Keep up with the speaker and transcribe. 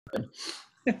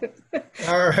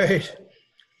All right.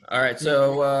 All right.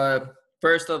 So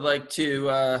first, I'd like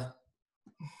to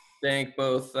thank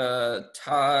both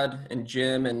Todd and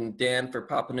Jim and Dan for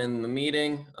popping in the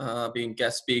meeting, being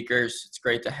guest speakers. It's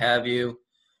great to have you.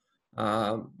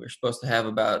 We're supposed to have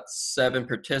about 7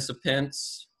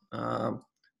 participants,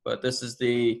 but this is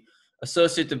the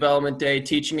Associate Development Day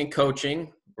Teaching and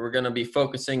Coaching. We're going to be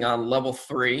focusing on Level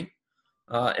 3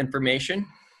 information.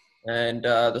 And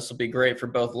this will be great for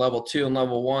both Level 2 and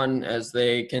Level 1 as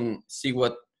they can see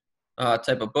what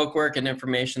type of bookwork and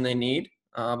information they need.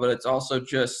 But it's also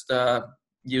just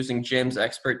using Jim's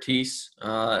expertise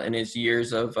and his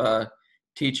years of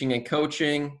teaching and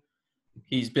coaching.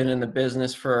 He's been in the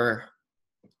business for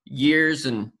years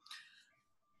and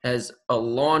has a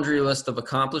laundry list of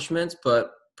accomplishments,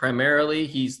 but primarily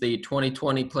he's the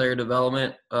 2020 Player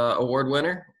Development Award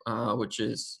winner, which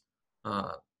is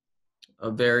a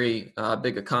very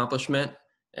big accomplishment.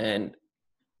 And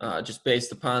just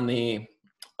based upon the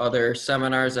other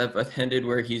seminars I've attended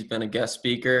where he's been a guest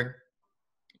speaker,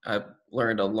 I've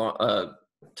learned a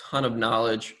ton of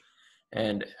knowledge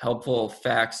and helpful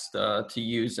facts to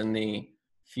use in the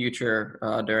future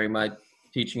during my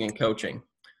teaching and coaching.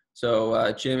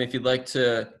 So Jim, if you'd like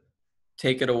to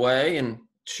take it away and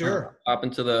Sure. hop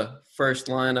into the first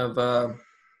line of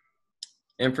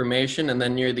information, and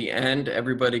then near the end,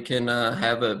 everybody can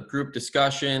have a group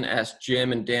discussion, ask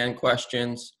Jim and Dan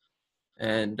questions,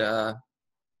 and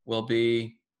we'll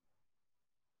be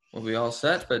all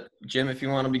set. But Jim, if you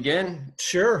want to begin,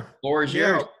 Sure. the floor is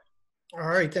yours. All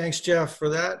right. Thanks, Jeff, for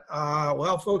that.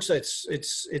 Well, folks,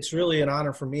 it's really an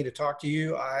honor for me to talk to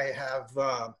you. I have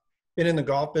been in the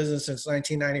golf business since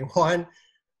 1991,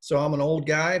 so I'm an old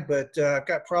guy, but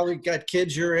I've probably got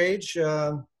kids your age.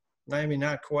 Maybe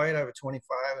not quite. I have a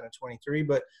 25 and a 23,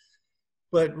 but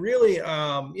really,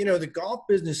 the golf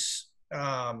business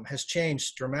has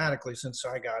changed dramatically since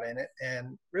I got in it.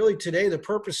 And really today, the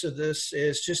purpose of this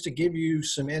is just to give you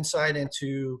some insight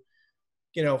into,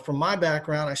 from my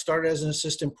background. I started as an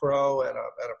assistant pro at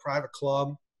a private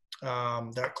club.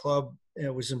 That club,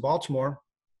 it was in Baltimore,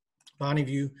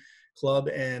 Bonneview Club.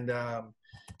 And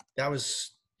that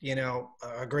was,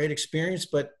 a great experience,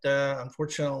 but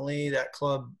unfortunately that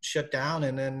club shut down.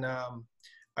 And then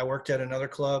I worked at another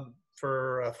club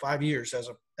for 5 years as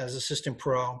assistant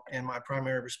pro, and my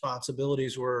primary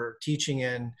responsibilities were teaching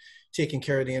and taking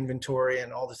care of the inventory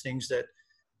and all the things that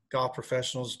golf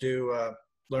professionals do,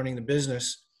 learning the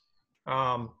business.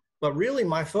 But really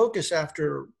my focus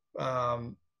after,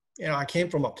 I came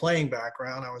from a playing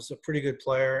background. I was a pretty good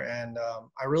player, and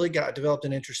I really developed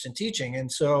an interest in teaching.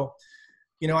 And so,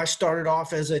 I started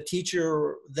off as a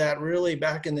teacher that really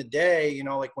back in the day,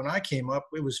 like when I came up,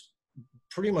 it was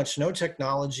pretty much no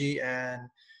technology, and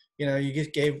you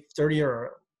just gave 30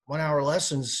 or 1 hour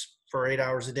lessons for 8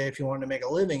 hours a day if you wanted to make a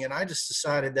living. And I just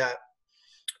decided that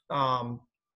that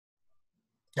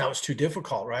was too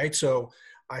difficult, right? So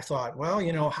I thought,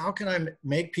 well, how can I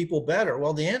make people better?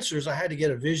 Well, the answer is I had to get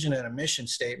a vision and a mission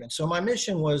statement. So my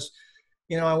mission was,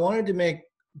 I wanted to make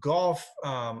golf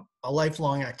a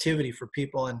lifelong activity for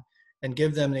people and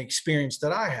give them the experience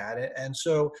that I had. And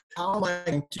so how am I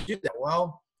going to do that?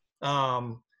 Well,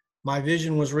 my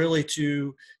vision was really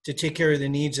to take care of the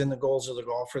needs and the goals of the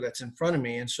golfer that's in front of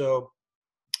me. And so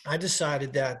I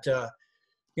decided that,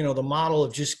 the model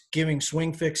of just giving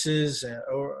swing fixes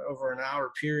over an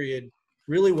hour period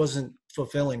really wasn't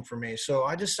fulfilling for me. So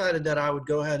I decided that I would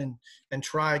go ahead and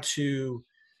try to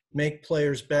make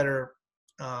players better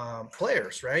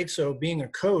players, right? So being a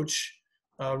coach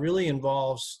really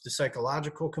involves the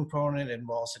psychological component, it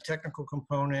involves the technical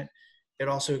component, it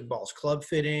also involves club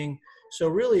fitting. So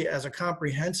really, as a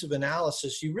comprehensive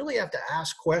analysis, you really have to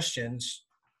ask questions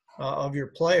of your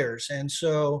players. And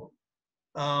so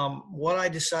what I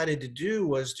decided to do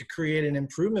was to create an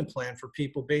improvement plan for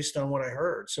people based on what I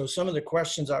heard. So some of the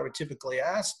questions I would typically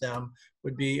ask them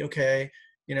would be, okay,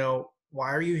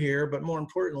 why are you here? But more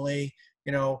importantly,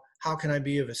 how can I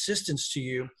be of assistance to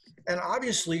you? And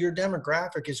obviously your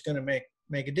demographic is going to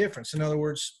make a difference. In other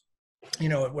words,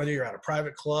 whether you're at a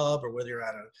private club or whether you're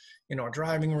at a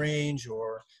driving range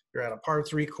or you're at a par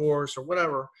 3 course or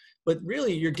whatever, but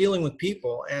really you're dealing with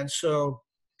people. And so,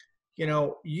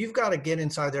 you've got to get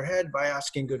inside their head by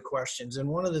asking good questions. And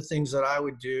one of the things that I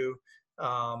would do,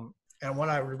 and what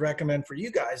I would recommend for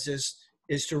you guys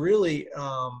is to really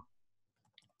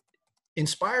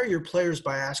inspire your players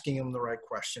by asking them the right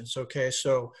questions. Okay,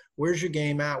 so where's your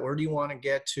game at? Where do you want to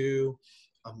get to?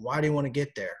 Why do you want to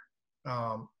get there?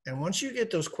 And once you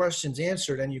get those questions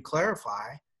answered and you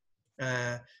clarify,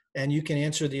 and you can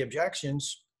answer the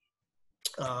objections,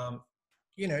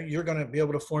 you're going to be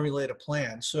able to formulate a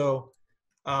plan. So,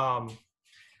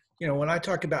 when I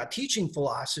talk about teaching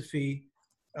philosophy,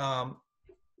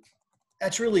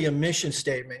 that's really a mission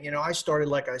statement. I started,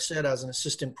 like I said, as an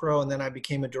assistant pro, and then I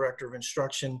became a director of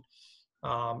instruction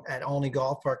at Olney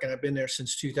Golf Park, and I've been there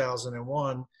since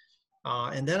 2001.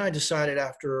 And then I decided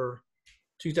after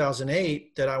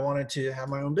 2008 that I wanted to have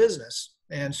my own business.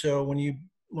 And so when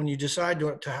you decide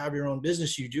to have your own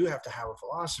business, you do have to have a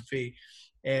philosophy.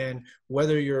 And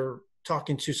whether you're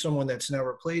talking to someone that's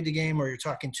never played the game or you're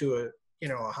talking to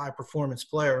a high performance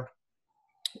player,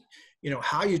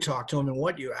 how you talk to them and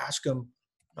what you ask them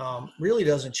really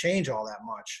doesn't change all that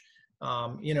much.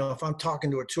 If I'm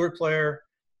talking to a tour player,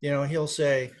 he'll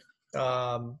say,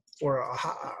 or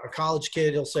a college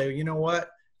kid, he'll say,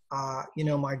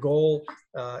 my goal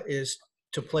is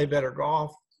to play better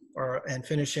golf and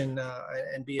finish in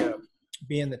and be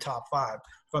in the top 5.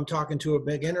 If I'm talking to a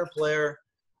beginner player,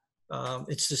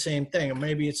 it's the same thing. And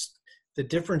maybe the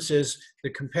difference is the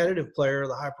competitive player,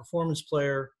 the high performance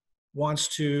player wants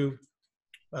to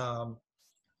some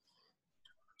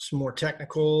more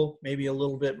technical, maybe a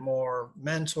little bit more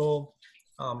mental,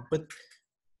 but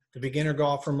the beginner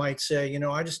golfer might say,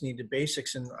 I just need the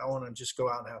basics and I want to just go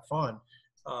out and have fun.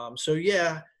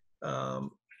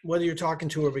 Whether you're talking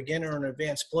to a beginner or an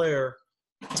advanced player,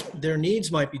 their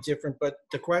needs might be different, but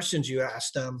the questions you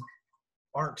ask them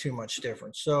aren't too much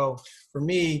different. So for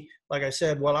me, like I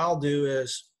said, what I'll do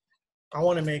is I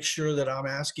want to make sure that I'm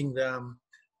asking them,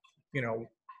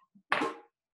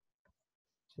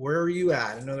 where are you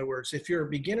at? In other words, if you're a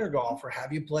beginner golfer,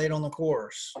 have you played on the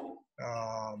course?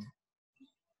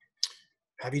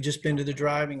 Have you just been to the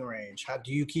driving range? How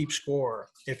do you keep score?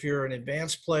 If you're an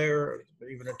advanced player, or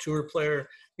even a tour player,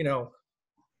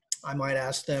 I might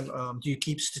ask them, do you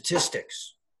keep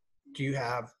statistics? Do you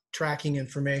have tracking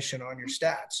information on your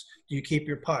stats? Do you keep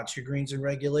your putts, your greens in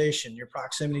regulation, your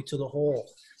proximity to the hole?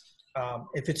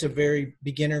 If it's a very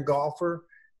beginner golfer,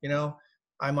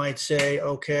 I might say,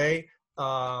 okay,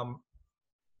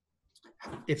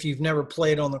 if you've never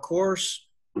played on the course,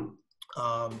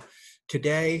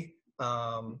 today,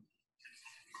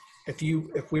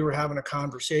 if we were having a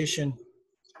conversation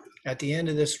at the end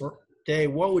of this day,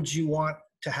 what would you want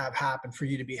to have happen for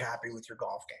you to be happy with your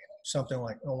golf game? Something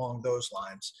like along those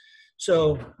lines.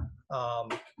 So,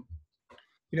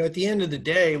 at the end of the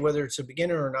day, whether it's a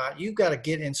beginner or not, you've got to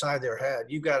get inside their head.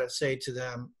 You've got to say to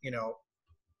them,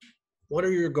 what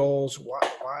are your goals?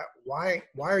 Why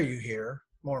are you here?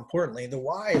 More importantly, the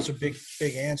why is a big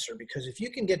answer, because if you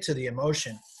can get to the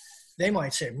emotion, they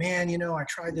might say, man, I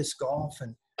tried this golf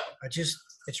and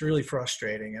it's really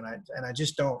frustrating. And I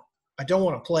don't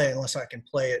want to play unless I can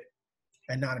play it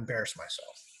and not embarrass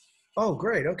myself. Oh,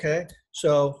 great. Okay.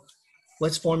 So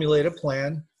let's formulate a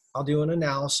plan. I'll do an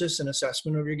analysis and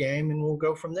assessment of your game and we'll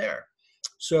go from there.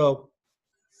 So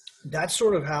that's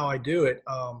sort of how I do it.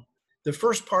 The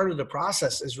first part of the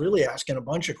process is really asking a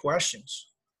bunch of questions.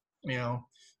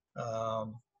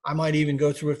 I might even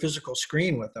go through a physical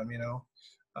screen with them,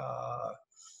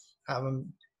 have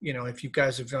them, if you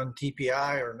guys have done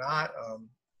TPI or not,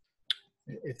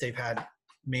 if they've had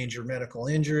major medical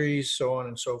injuries, so on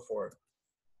and so forth.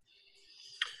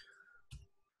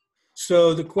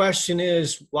 So the question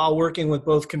is, while working with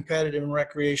both competitive and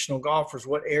recreational golfers,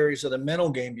 what areas of the mental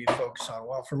game do you focus on?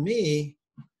 Well, for me,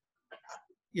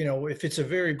 if it's a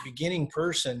very beginning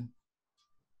person,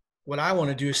 what I want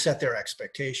to do is set their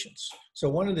expectations. So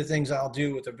one of the things I'll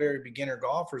do with a very beginner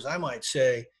golfers, I might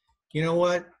say, you know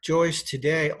what, Joyce,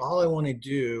 today, all I want to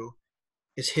do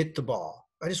is hit the ball.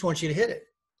 I just want you to hit it.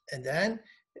 And then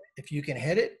if you can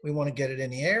hit it, we want to get it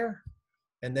in the air.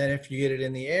 And then if you get it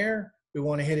in the air, we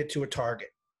want to hit it to a target.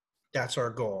 That's our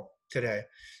goal today.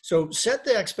 So set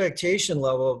the expectation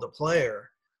level of the player.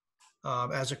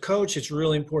 As a coach, it's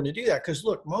really important to do that because,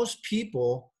 look, most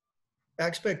people,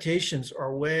 expectations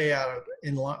are way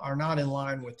are not in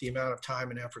line with the amount of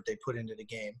time and effort they put into the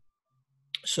game.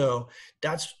 So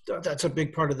that's a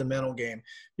big part of the mental game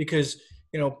because,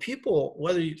 people,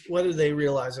 whether they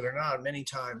realize it or not, many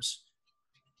times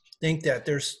think that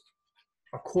there's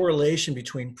a correlation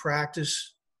between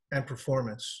practice and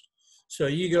performance. So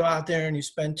you go out there and you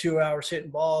spend 2 hours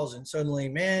hitting balls and suddenly,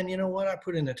 man, you know what? I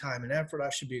put in the time and effort. I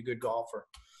should be a good golfer.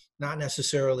 Not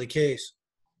necessarily the case.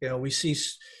 We see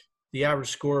the average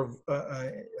score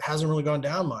hasn't really gone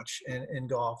down much in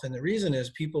golf. And the reason is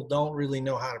people don't really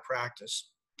know how to practice.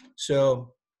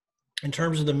 So in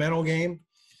terms of the mental game,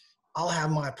 I'll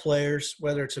have my players,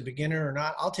 whether it's a beginner or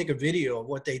not, I'll take a video of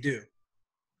what they do.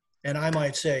 And I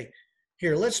might say,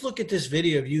 here, let's look at this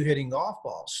video of you hitting golf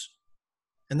balls.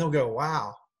 And they'll go,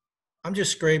 wow, I'm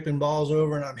just scraping balls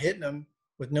over and I'm hitting them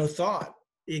with no thought.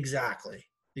 Exactly.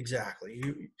 Exactly.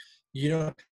 You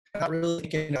don't, you're not really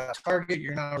thinking about target.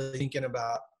 You're not really thinking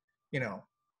about, you know,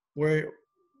 where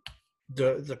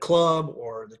the club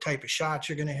or the type of shots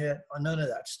you're going to hit, or none of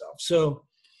that stuff.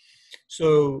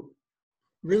 So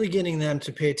really getting them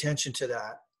to pay attention to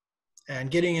that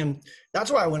and getting them.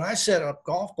 That's why when I set up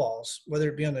golf balls, whether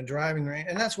it be on the driving range,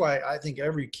 and that's why I think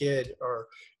every kid or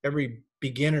every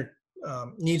beginner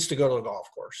needs to go to a golf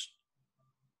course.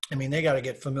 I mean, they got to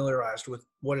get familiarized with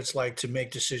what it's like to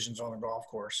make decisions on a golf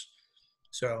course.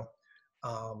 So,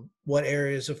 what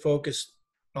areas of focus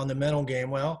on the mental game?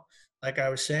 Well, like I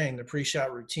was saying, the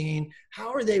pre-shot routine.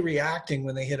 How are they reacting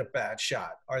when they hit a bad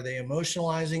shot? Are they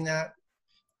emotionalizing that,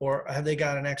 or have they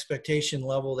got an expectation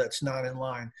level that's not in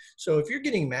line? So, if you're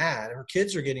getting mad, or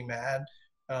kids are getting mad,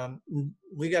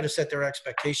 we got to set their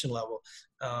expectation level.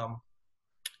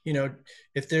 You know,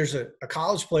 if there's a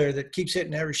college player that keeps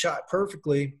hitting every shot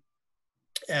perfectly,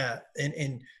 and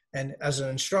as an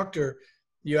instructor,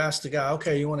 you ask the guy,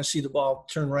 okay, you want to see the ball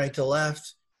turn right to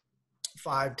left,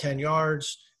 5-10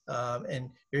 yards, and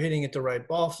you're hitting it the right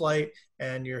ball flight,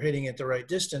 and you're hitting it the right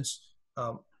distance.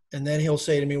 And then he'll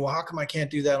say to me, well, how come I can't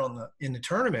do that in the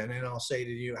tournament? And I'll say to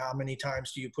you, how many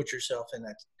times do you put yourself in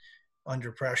that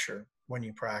under pressure when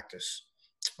you practice?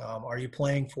 Are you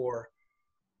playing for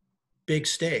big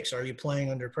stakes? Are you playing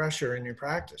under pressure in your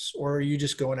practice, or are you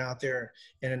just going out there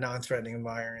in a non-threatening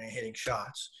environment and hitting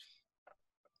shots?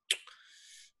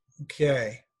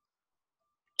 Okay.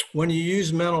 When do you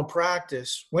use mental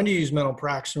practice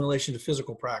in relation to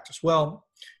physical practice? Well,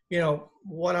 you know,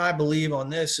 what I believe on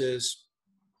this is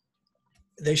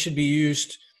they should be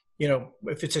used, you know,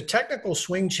 if it's a technical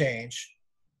swing change,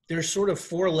 there's sort of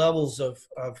 4 levels of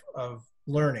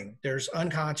learning. There's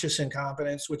unconscious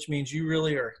incompetence, which means you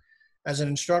really are, as an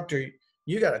instructor,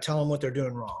 you got to tell them what they're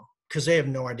doing wrong because they have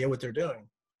no idea what they're doing.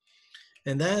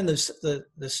 And then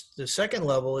the second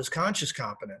level is conscious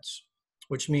competence,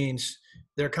 which means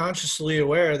they're consciously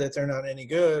aware that they're not any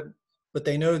good, but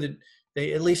they know that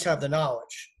they at least have the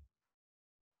knowledge.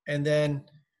 And then,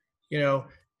 you know,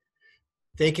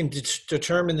 they can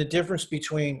determine the difference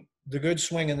between the good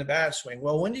swing and the bad swing.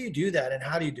 Well, when do you do that and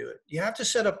how do you do it? You have to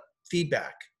set up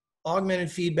feedback.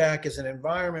 Augmented feedback is an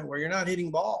environment where you're not hitting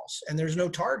balls and there's no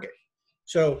target.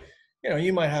 So, you know,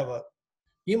 you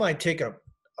might take a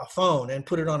phone and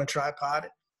put it on a tripod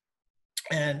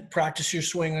and practice your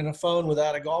swing on a phone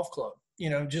without a golf club.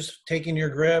 You know, just taking your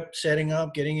grip, setting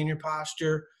up, getting in your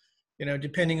posture, you know,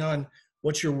 depending on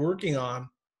what you're working on.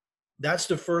 That's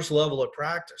the first level of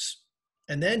practice.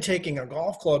 And then taking a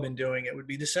golf club and doing it would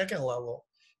be the second level.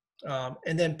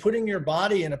 And then putting your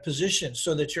body in a position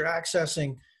so that you're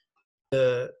accessing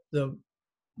the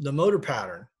motor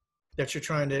pattern that you're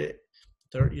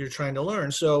trying to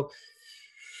learn. So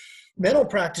mental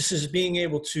practice is being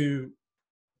able to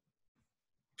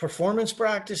performance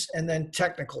practice and then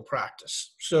technical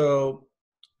practice. So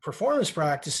performance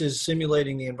practice is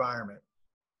simulating the environment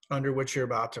under which you're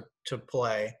about to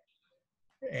play.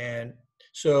 And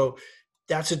so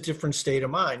that's a different state of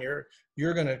mind.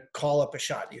 You're going to call up a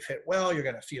shot you've hit well. You're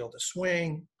going to feel the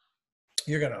swing.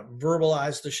 You're going to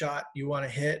verbalize the shot you want to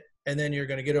hit. And then you're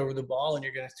going to get over the ball and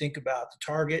you're going to think about the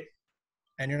target.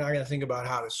 And you're not going to think about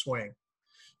how to swing.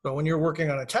 But when you're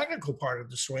working on a technical part of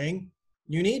the swing,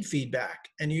 you need feedback.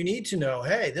 And you need to know,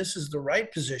 hey, this is the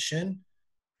right position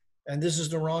and this is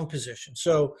the wrong position.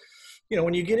 So, you know,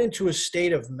 when you get into a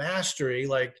state of mastery,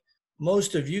 like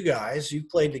most of you guys, you've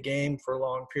played the game for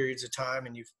long periods of time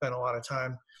and you've spent a lot of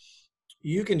time,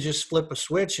 you can just flip a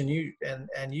switch and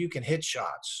you can hit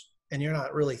shots and you're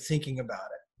not really thinking about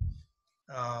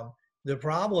it. The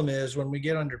problem is when we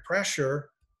get under pressure,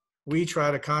 we try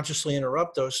to consciously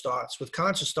interrupt those thoughts with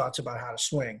conscious thoughts about how to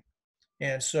swing.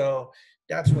 And so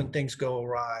that's when things go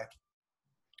awry.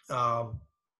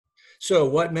 So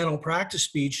what mental practice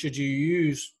speed should you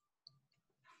use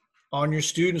on your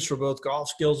students for both golf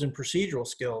skills and procedural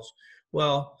skills?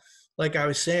 Well, like I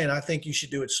was saying, I think you should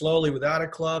do it slowly without a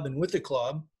club and with a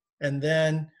club. And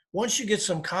then once you get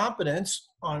some confidence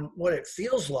on what it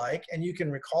feels like, and you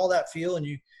can recall that feel and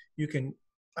you can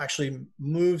actually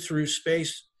move through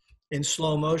space in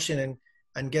slow motion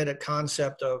and get a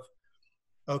concept of,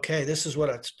 okay, this is what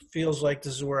it feels like,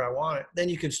 this is where I want it, then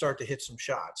you can start to hit some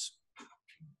shots.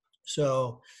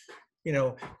 So, you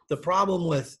know, the problem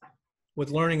with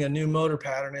learning a new motor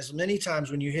pattern is many times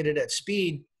when you hit it at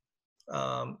speed,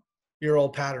 your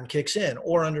old pattern kicks in,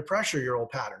 or under pressure, your old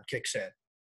pattern kicks in.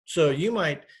 So you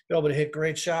might be able to hit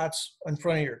great shots in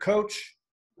front of your coach,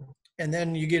 and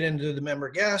then you get into the member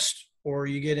guest, or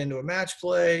you get into a match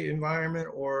play environment,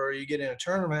 or you get in a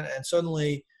tournament, and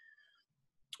suddenly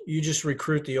you just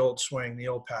recruit the old swing, the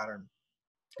old pattern.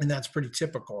 and that's pretty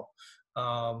typical.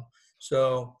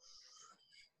 So,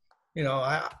 you know,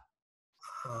 I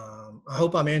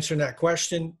hope I'm answering that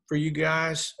question for you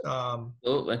guys.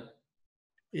 Absolutely.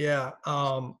 Yeah.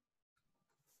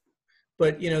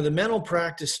 But you know, the mental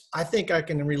practice, I think I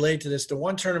can relate to this. The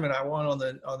one tournament I won on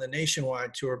the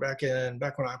nationwide tour back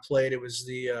when I played, it was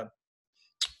the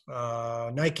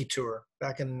Nike tour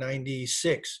back in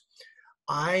 '96.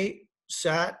 I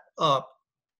sat up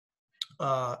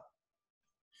uh,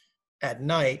 at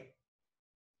night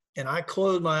and I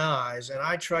closed my eyes and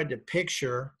I tried to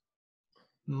picture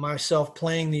myself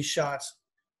playing these shots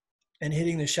and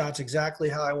hitting the shots exactly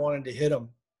how I wanted to hit them.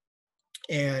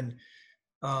 And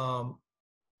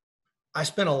I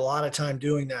spent a lot of time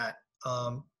doing that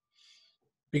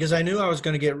because I knew I was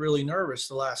going to get really nervous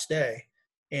the last day.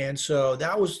 And so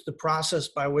that was the process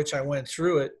by which I went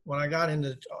through it. When I got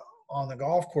into on the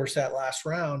golf course that last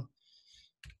round,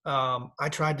 I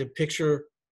tried to picture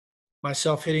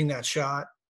myself hitting that shot.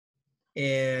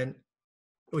 And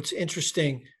what's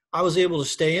interesting, I was able to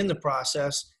stay in the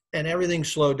process and everything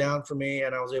slowed down for me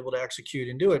and I was able to execute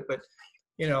and do it. But,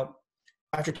 you know,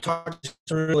 after talking to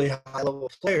some really high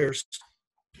level players,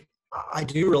 I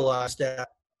do realize that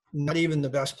not even the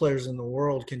best players in the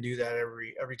world can do that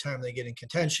every time they get in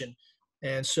contention.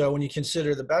 And so when you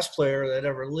consider the best player that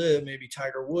ever lived, maybe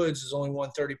Tiger Woods, is only won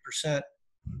 30%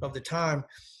 of the time.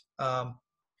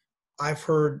 I've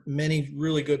heard many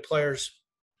really good players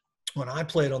when I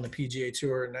played on the PGA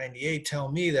Tour in '98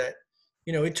 tell me that,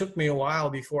 you know, it took me a while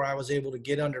before I was able to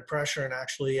get under pressure and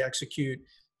actually execute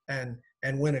and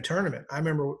win a tournament. I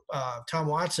remember Tom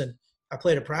Watson, I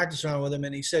played a practice round with him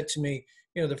and he said to me,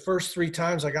 you know, the first 3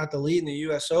 times I got the lead in the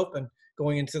US Open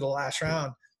going into the last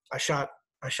round, I shot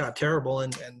terrible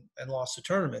and lost the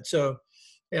tournament. So,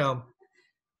 you know,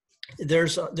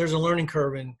 there's a learning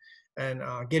curve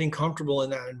and getting comfortable in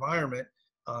that environment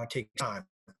takes time.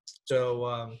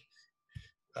 So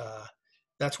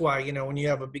that's why, you know, when you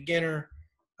have a beginner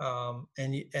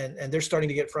and they're starting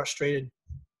to get frustrated,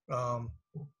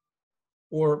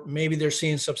 or maybe they're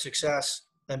seeing some success,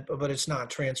 but it's not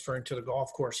transferring to the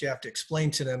golf course, you have to explain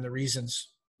to them the reasons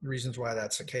why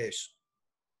that's the case.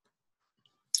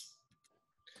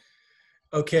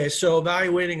 Okay, so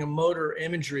evaluating a motor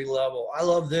imagery level. I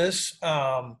love this.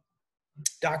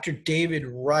 Dr. David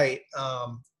Wright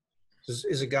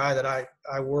is a guy that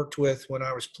I worked with when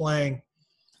I was playing.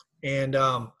 And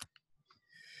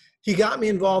he got me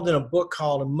involved in a book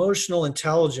called Emotional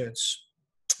Intelligence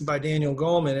by Daniel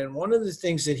Goleman. And one of the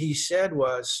things that he said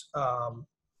was,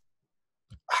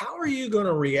 how are you going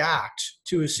to react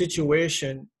to a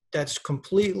situation that's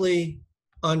completely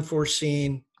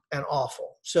unforeseen and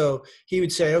awful? So he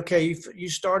would say, okay, you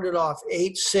started off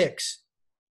 8-6,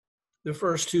 the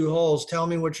first 2 holes. Tell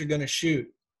me what you're going to shoot.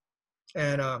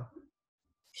 And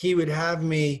he would have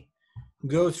me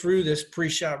go through this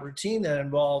pre-shot routine that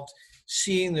involved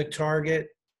seeing the target,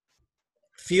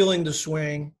 feeling the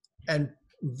swing, and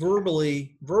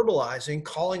verbalizing,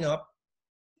 calling up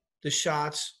the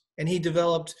shots. And he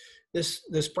developed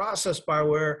this process by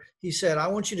where he said, I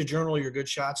want you to journal your good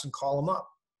shots and call them up.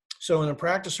 So in a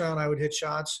practice round, I would hit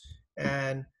shots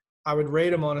and I would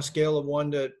rate them on a scale of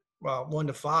 1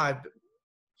 to 5.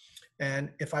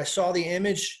 And if I saw the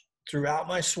image throughout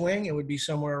my swing, it would be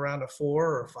somewhere around a 4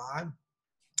 or a 5.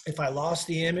 If I lost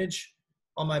the image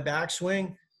on my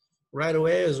backswing, right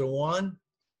away as a 1.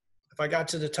 If I got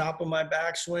to the top of my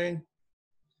backswing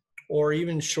or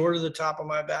even short of the top of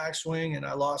my backswing and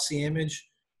I lost the image,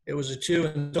 it was a 2,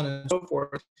 and so on and so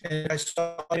forth. And I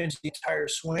saw the entire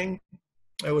swing,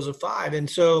 it was a 5. And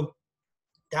so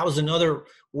that was another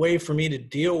way for me to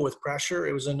deal with pressure.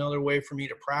 It was another way for me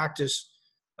to practice.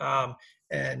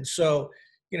 And so,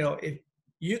 you know, if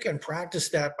you can practice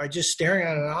that by just staring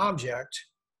at an object,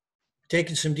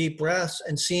 taking some deep breaths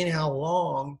and seeing how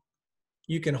long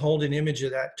you can hold an image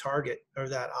of that target or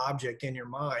that object in your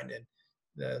mind. And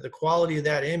the quality of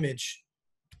that image,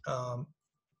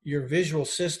 your visual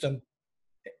system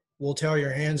will tell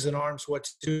your hands and arms what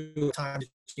to do time to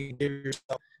give yourself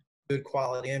a good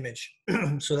quality image.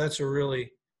 So that's a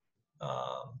really,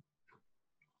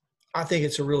 I think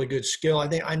it's a really good skill.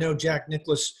 I know Jack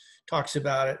Nicklaus talks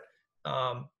about it.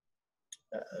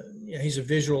 He's a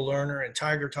visual learner, and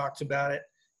Tiger talks about it.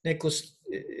 Nicklaus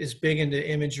is big into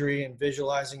imagery and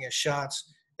visualizing his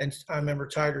shots, and I remember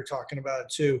Tiger talking about it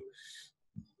too.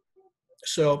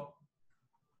 So,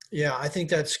 yeah, I think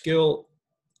that skill,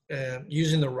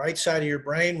 using the right side of your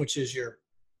brain, which is your,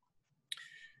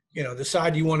 you know, the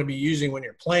side you want to be using when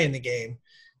you're playing the game,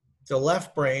 the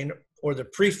left brain or the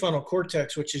prefrontal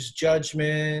cortex, which is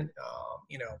judgment.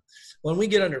 You know, when we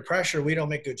get under pressure, we don't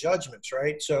make good judgments,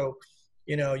 right? So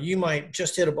you might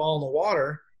just hit a ball in the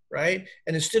water, right?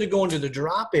 And instead of going to the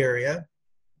drop area,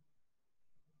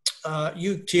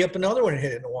 you tee up another one and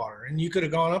hit it in the water, and you could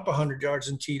have gone up 100 yards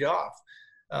and teed off.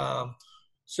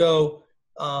 So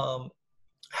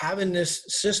having this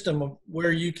system of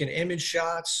where you can image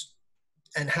shots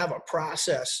and have a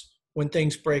process when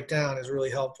things break down is really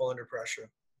helpful under pressure.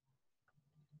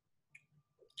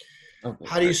 Okay.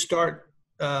 How do you start?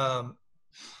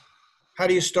 How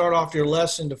do you start off your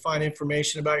lesson to find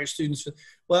information about your students?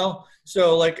 Well,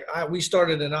 so like we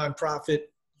started a nonprofit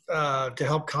to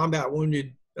help combat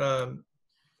wounded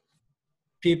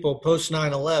people post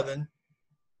 9/11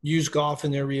 use golf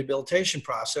in their rehabilitation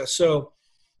process. So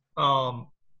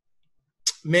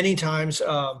many times,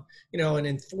 and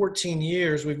in 14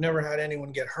 years, we've never had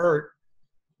anyone get hurt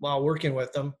while working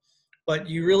with them, but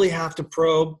you really have to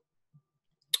probe.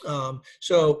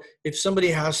 So if somebody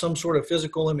has some sort of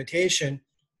physical limitation,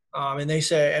 and they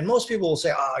say, and most people will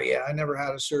say, oh yeah, I never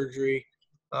had a surgery.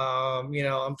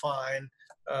 I'm fine.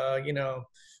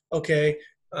 Okay.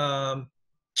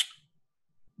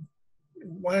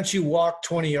 Why don't you walk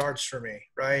 20 yards for me?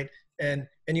 Right. And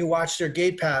you watch their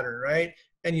gait pattern, right?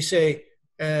 And you say,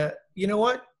 you know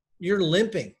what? You're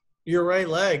limping your right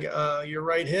leg, your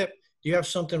right hip. Do you have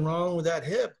something wrong with that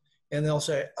hip? And they'll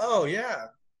say, oh yeah,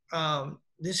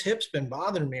 this hip's been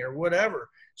bothering me or whatever.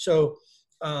 So,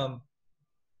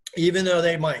 even though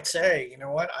they might say, you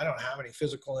know what, I don't have any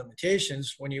physical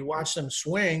limitations, when you watch them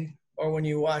swing or when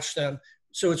you watch them,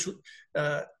 so it's,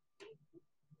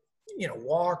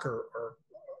 walk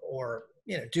or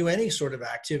do any sort of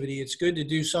activity, it's good to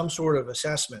do some sort of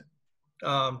assessment.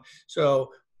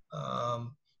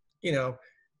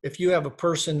 If you have a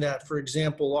person that, for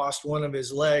example, lost one of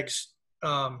his legs,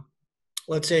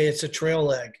 let's say it's a trail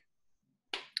leg,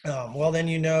 well, then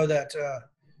you know that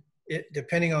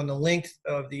depending on the length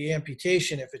of the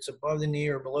amputation, if it's above the knee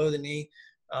or below the knee,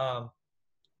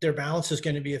 their balance is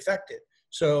going to be affected.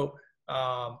 So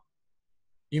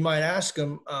you might ask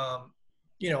them,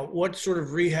 what sort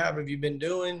of rehab have you been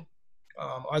doing?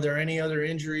 Are there any other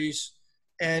injuries?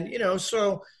 And,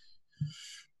 so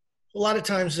a lot of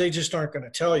times they just aren't going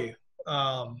to tell you,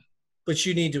 but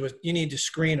you need to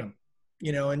screen them.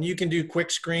 And you can do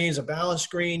quick screens, a balance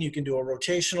screen. You can do a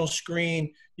rotational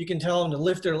screen. You can tell them to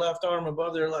lift their left arm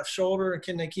above their left shoulder.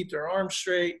 Can they keep their arms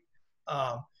straight?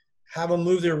 Have them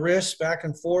move their wrists back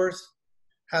and forth.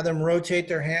 Have them rotate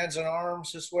their hands and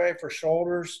arms this way for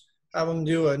shoulders. Have them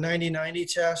do a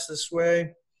 90-90 test this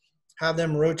way. Have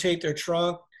them rotate their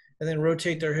trunk and then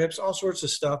rotate their hips, all sorts of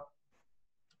stuff.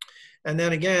 And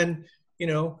then again,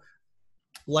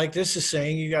 like this is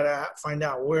saying, you got to find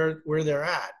out where they're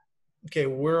at. Okay,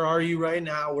 where are you right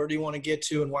now? Where do you want to get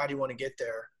to, and why do you want to get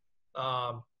there?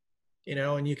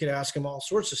 And you could ask them all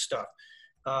sorts of stuff.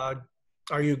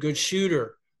 Are you a good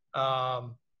shooter?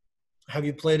 Have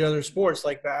you played other sports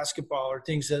like basketball or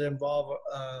things that involve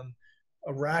a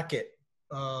racket?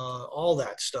 All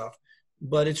that stuff.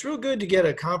 But it's real good to get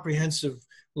a comprehensive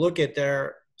look at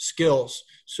their skills.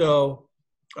 So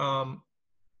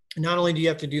not only do you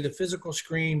have to do the physical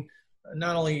screen,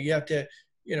 not only you have to,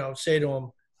 say to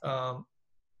them,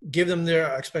 give them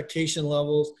their expectation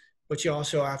levels, but you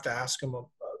also have to ask them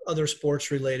other sports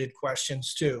related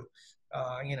questions too.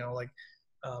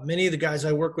 Many of the guys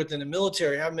I work with in the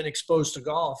military haven't been exposed to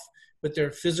golf, but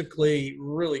they're physically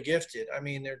really gifted. I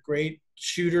mean, they're great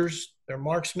shooters, they're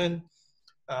marksmen.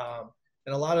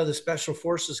 And a lot of the special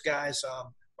forces guys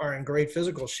are in great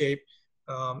physical shape.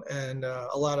 And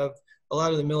a lot of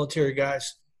the military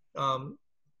guys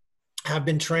have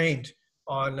been trained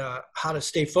on how to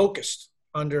stay focused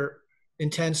under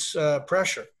intense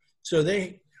pressure. So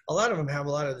a lot of them have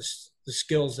a lot of the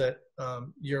skills that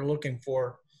you're looking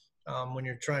for when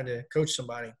you're trying to coach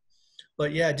somebody.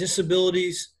 But yeah,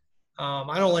 disabilities,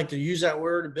 I don't like to use that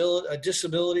word, a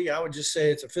disability. I would just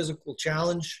say it's a physical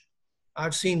challenge.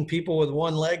 I've seen people with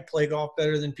one leg play golf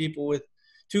better than people with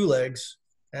two legs,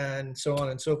 and so on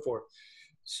and so forth.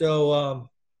 So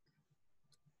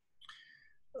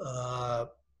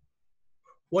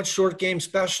what short game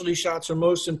specialty shots are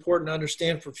most important to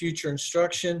understand for future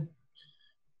instruction?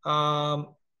 I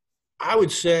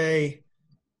would say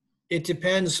it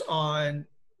depends on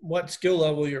what skill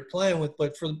level you're playing with,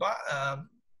 but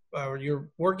or you're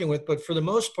working with. But for the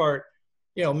most part,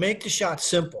 make the shot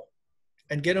simple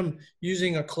and get them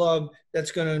using a club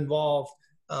that's going to involve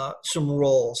some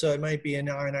roll. So it might be a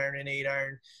 9-iron, an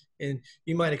 8-iron, and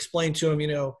you might explain to them,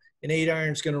 an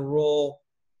 8-iron is going to roll.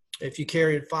 If you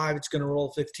carry it 5, it's going to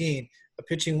roll 15. A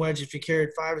pitching wedge, if you carry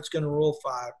it 5, it's going to roll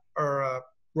 5 or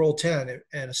roll 10.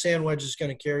 And a sand wedge is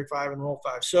going to carry 5 and roll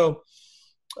 5. So,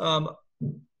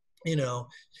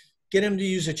 get them to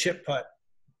use a chip putt.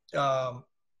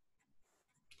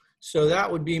 So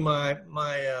that would be my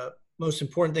most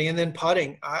important thing. And then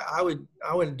putting, I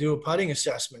would do a putting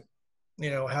assessment.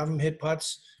 Have them hit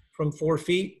putts from 4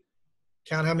 feet,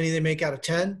 count how many they make out of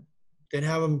 10, then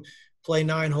have them play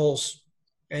 9 holes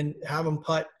and have them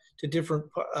putt to different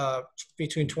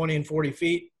between 20 and 40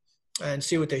 feet and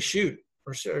see what they shoot.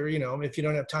 Or if you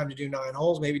don't have time to do 9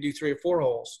 holes, maybe do 3 or 4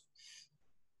 holes.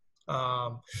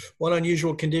 What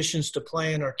unusual conditions to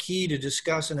play in are key to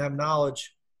discuss and have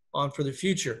knowledge on for the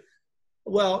future?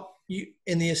 Well,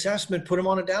 in the assessment, put them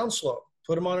on a downslope,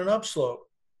 put them on an upslope.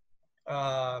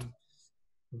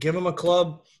 Give them a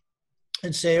club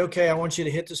and say, okay, I want you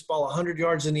to hit this ball 100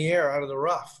 yards in the air out of the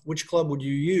rough. Which club would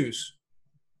you use?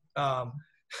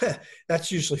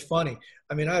 That's usually funny.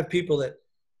 I mean, I have people that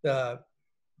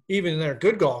even they're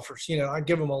good golfers, I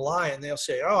give them a lie and they'll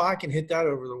say, oh, I can hit that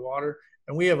over the water.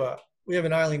 And we have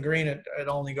an island green at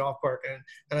Olney Golf Park.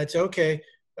 And I'd say, okay,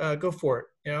 go for it.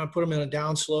 I put them in a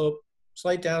downslope,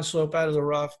 slight downslope out of the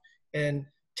rough, and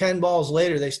 10 balls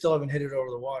later, they still haven't hit it over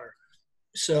the water.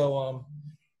 So,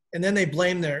 and then they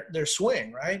blame their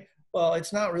swing, right? Well,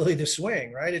 it's not really the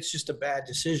swing, right? It's just a bad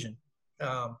decision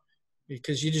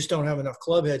because you just don't have enough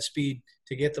club head speed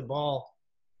to hit the ball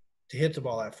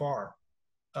that far.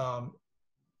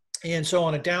 And so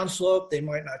on a downslope, they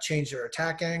might not change their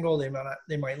attack angle.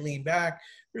 They might lean back.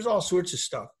 There's all sorts of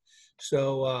stuff.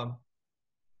 So,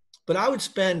 but I would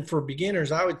spend for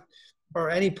beginners, or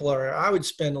any player, I would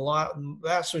spend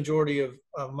vast majority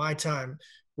of my time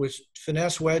with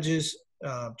finesse wedges,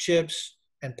 chips,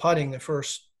 and putting the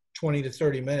first 20 to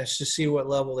 30 minutes to see what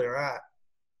level they're at.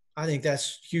 I think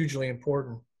that's hugely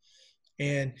important.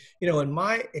 And, in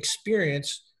my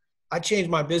experience, I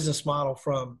changed my business model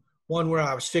from one where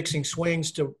I was fixing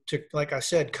swings to like I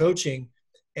said, coaching.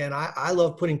 And I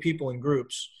love putting people in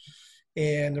groups.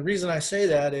 And the reason I say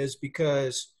that is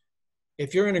because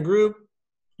if you're in a group,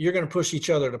 you're going to push each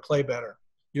other to play better.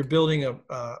 You're building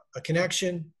a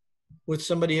connection with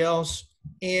somebody else.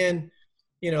 And,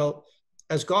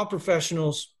 as golf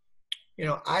professionals,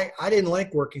 I didn't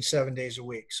like working 7 days a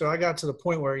week. So I got to the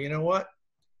point where,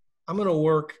 I'm going to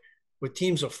work with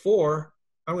teams of 4.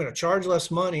 I'm going to charge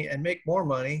less money and make more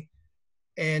money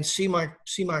and see my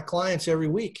clients every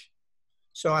week.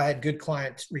 So I had good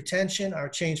client retention. I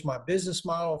changed my business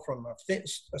model from a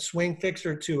swing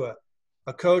fixer to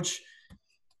a coach.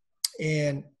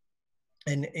 And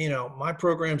my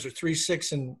programs are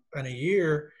 3-6 in a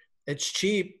year. It's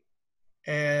cheap.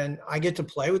 And I get to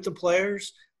play with the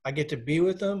players. I get to be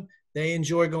with them. They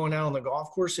enjoy going out on the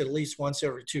golf course at least once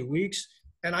every 2 weeks.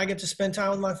 And I get to spend time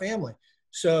with my family.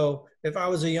 So if I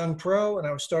was a young pro and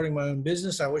I was starting my own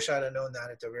business, I wish I'd have known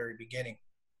that at the very beginning.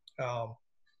 Of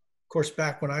course,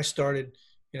 back when I started,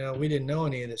 we didn't know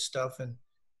any of this stuff. And,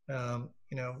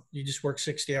 you just work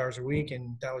 60 hours a week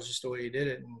and that was just the way you did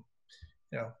it. And,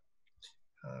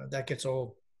 that gets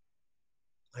old.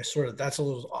 That's a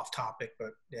little off topic,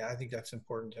 but yeah, I think that's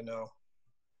important to know.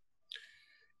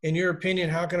 In your opinion,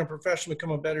 how can a professional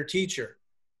become a better teacher?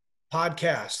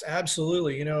 Podcasts,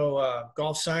 absolutely.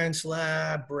 Golf Science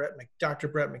Lab, Dr.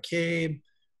 Brett McCabe.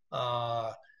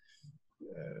 I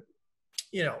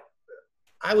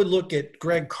would look at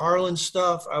Greg Carlin's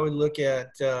stuff. I would look at,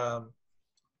 the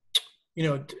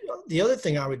other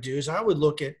thing I would do is I would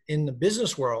look at in the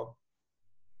business world,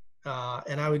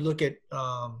 and I would look at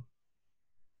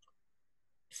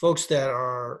folks that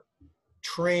are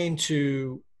trained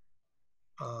to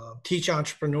teach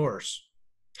entrepreneurs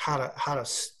how to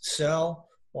sell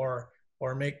or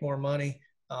make more money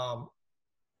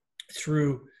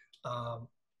through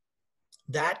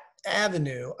that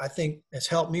avenue. I think has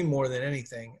helped me more than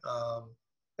anything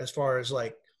as far as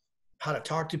like how to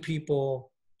talk to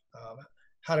people,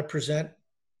 how to present.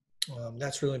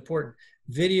 That's really important.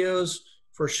 Videos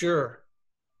for sure.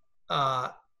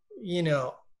 I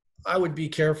would be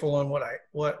careful on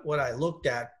what I looked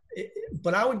at,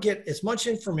 but I would get as much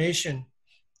information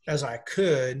as I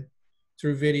could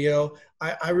through video.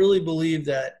 I really believe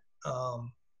that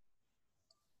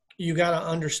you got to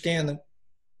understand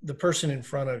the person in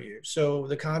front of you. So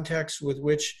the context with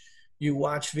which you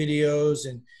watch videos,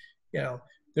 and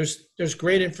there's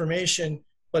great information,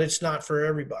 but it's not for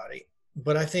everybody.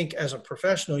 But I think as a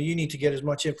professional, you need to get as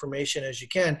much information as you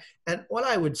can. And what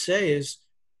I would say is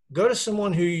go to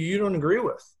someone who you don't agree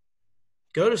with.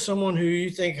 Go to someone who you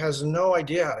think has no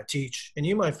idea how to teach, and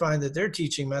you might find that their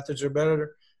teaching methods are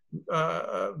better,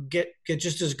 get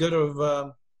just as good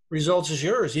of results as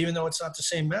yours, even though it's not the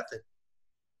same method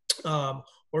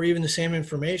or even the same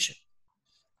information.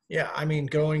 Yeah, I mean,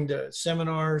 going to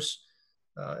seminars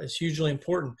is hugely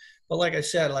important. But like I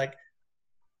said,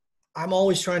 I'm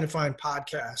always trying to find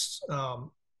podcasts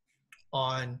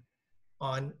on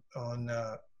on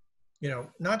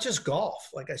not just golf.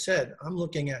 Like I said, I'm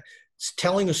looking at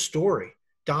telling a story.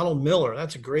 Donald Miller,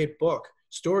 that's a great book.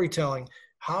 Storytelling.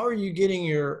 How are you getting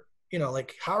your,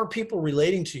 like, how are people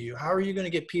relating to you? How are you going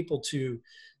to get people to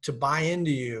buy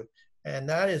into you? And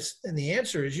the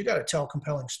answer is you got to tell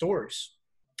compelling stories.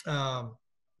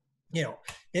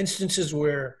 Instances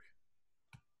where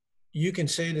you can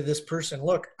say to this person,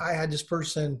 look, I had this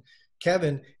person,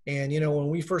 Kevin, and when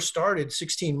we first started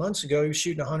 16 months ago, he was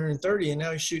shooting 130 and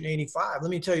now he's shooting 85.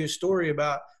 Let me tell you a story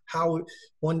about how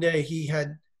one day he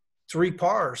had 3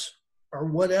 pars or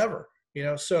whatever,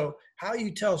 so how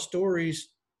you tell stories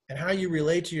and how you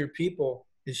relate to your people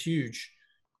is huge.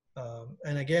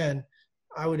 And again,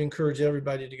 I would encourage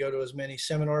everybody to go to as many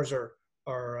seminars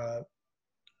or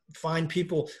find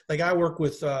people. Like I work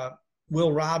with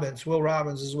Will Robbins. Will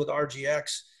Robbins is with RGX,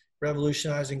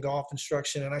 Revolutionizing Golf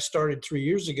Instruction. And I started 3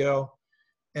 years ago,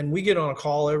 and we get on a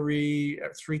call 3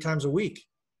 times a week.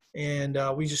 And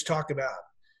we just talk about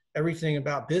everything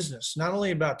about business, not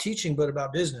only about teaching, but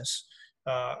about business,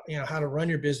 how to run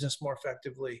your business more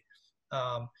effectively.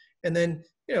 And then,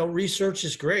 research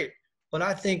is great, but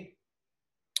I think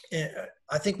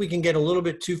we can get a little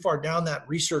bit too far down that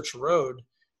research road.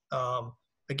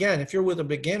 Again, if you're with a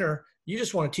beginner, you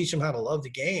just want to teach them how to love the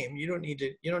game. You don't need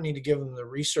to give them the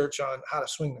research on how to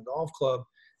swing the golf club.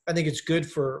 I think it's good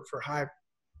for high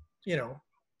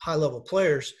level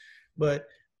players. But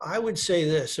I would say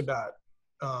this about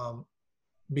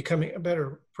becoming a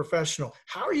better professional.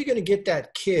 How are you going to get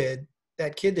that kid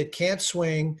that can't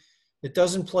swing, that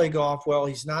doesn't play golf well,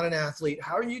 he's not an athlete?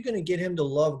 How are you going to get him to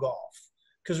love golf?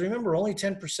 Because remember, only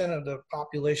 10% of the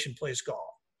population plays golf.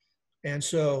 And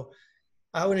so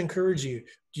I would encourage you,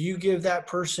 do you give that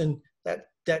person, that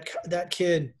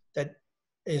kid that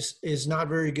is not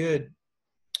very good,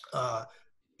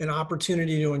 an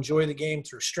opportunity to enjoy the game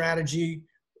through strategy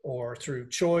or through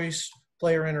choice,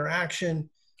 player interaction?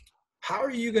 How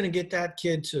are you going to get that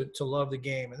kid to love the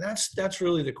game? And that's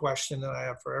really the question that I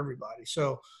have for everybody.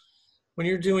 So when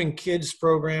you're doing kids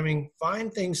programming,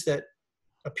 find things that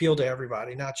appeal to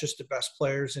everybody, not just the best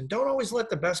players, and don't always let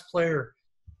the best player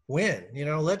win.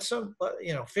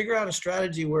 Figure out a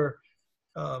strategy where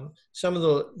some of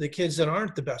the kids that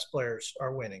aren't the best players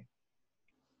are winning.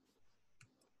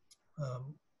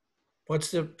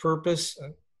 What's the purpose?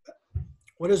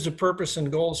 What is the purpose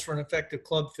and goals for an effective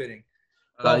club fitting?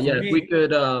 Well, if we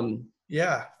could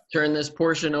turn this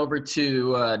portion over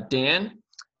to Dan.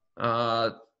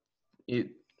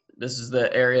 This is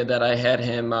the area that I had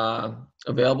him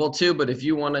available to, but if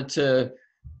you wanted to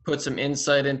put some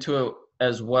insight into it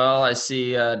as well. I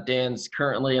see Dan's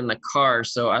currently in the car,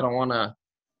 so I don't want to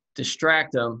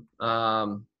distract him.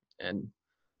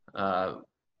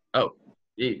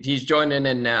 He's joining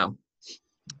in now.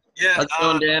 Yeah. How's it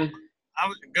going, Dan?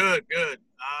 I'm good.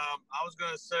 I was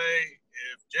going to say,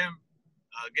 if Jim,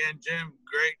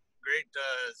 great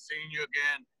seeing you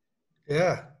again.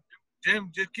 Yeah.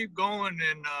 Jim, just keep going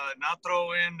and not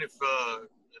throw in if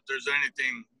there's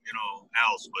anything,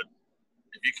 else, but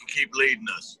if you can keep leading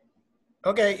us.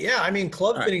 Okay. Yeah. I mean,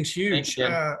 club fitting's huge.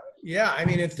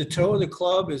 If the toe of the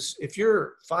club if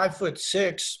you're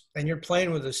 5'6" and you're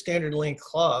playing with a standard length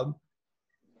club,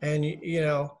 and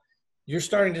you're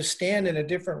starting to stand in a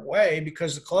different way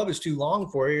because the club is too long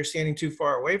for you, you're standing too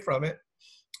far away from it.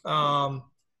 Then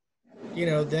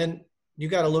you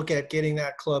got to look at getting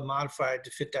that club modified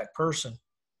to fit that person.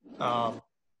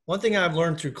 One thing I've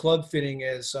learned through club fitting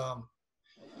is,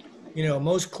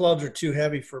 most clubs are too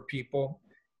heavy for people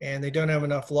and they don't have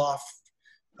enough loft.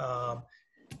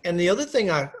 And the other thing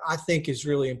I think is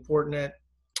really important,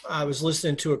 I was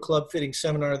listening to a club fitting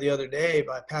seminar the other day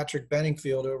by Patrick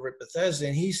Benningfield over at Bethesda,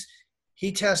 and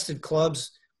he tested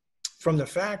clubs from the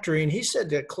factory, and he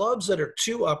said that clubs that are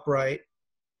too upright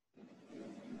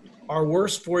are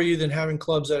worse for you than having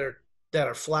clubs that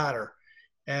are flatter.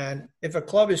 And if a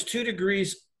club is 2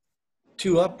 degrees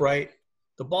too upright,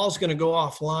 the ball's going to go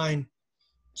offline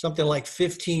something like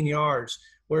 15 yards.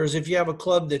 Whereas if you have a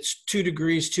club that's 2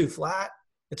 degrees too flat,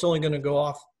 it's only going to go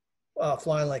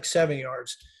offline like 7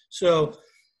 yards. So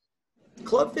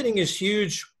club fitting is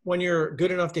huge when you're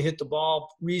good enough to hit the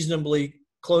ball reasonably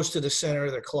close to the center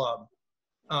of the club.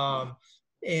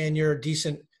 And you're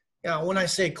decent. When I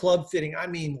say club fitting, I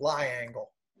mean lie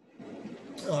angle.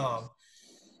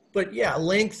 But yeah,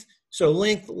 length. So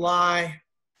length, lie,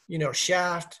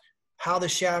 shaft, how the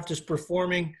shaft is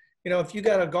performing. If you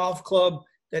got a golf club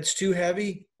that's too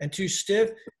heavy and too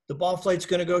stiff, the ball flight's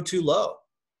going to go too low.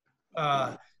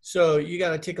 So you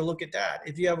got to take a look at that.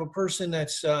 If you have a person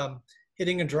that's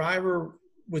hitting a driver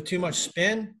with too much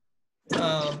spin.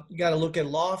 You got to look at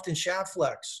loft and shaft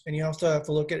flex, and you also have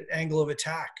to look at angle of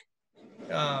attack.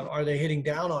 Are they hitting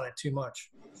down on it too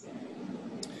much?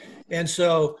 And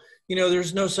so,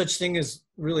 there's no such thing as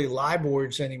really lie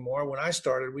boards anymore. When I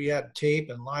started, we had tape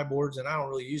and lie boards, and I don't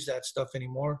really use that stuff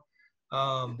anymore.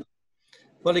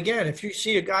 But again, if you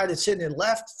see a guy that's hitting it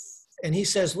left and he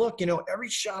says, look, every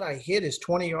shot I hit is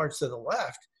 20 yards to the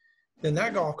left, then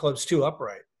that golf club's too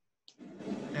upright.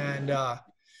 And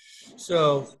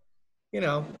so,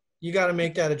 you got to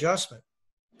make that adjustment.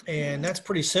 And that's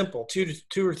pretty simple. 2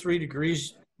 or 3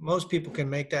 degrees, most people can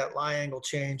make that lie angle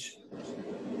change.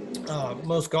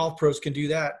 Most golf pros can do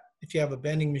that if you have a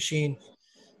bending machine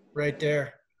right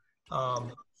there.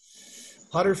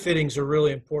 Putter fittings are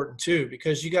really important too,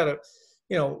 because you got to,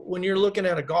 when you're looking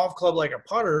at a golf club like a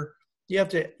putter, you have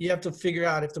to figure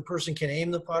out if the person can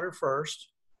aim the putter first.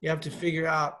 You have to figure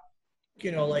out,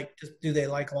 like, do they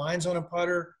like lines on a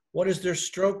putter? What is their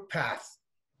stroke path?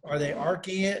 Are they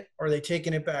arcing it? Are they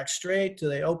taking it back straight? Do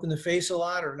they open the face a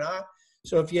lot or not?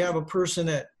 So if you have a person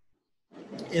that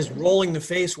is rolling the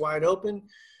face wide open,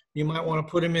 you might want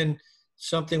to put them in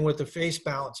something with a face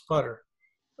balance putter,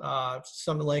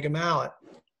 something like a mallet.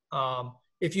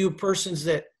 If you have persons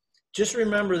that, just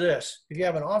remember this, if you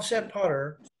have an offset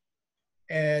putter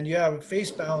and you have a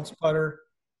face balance putter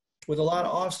with a lot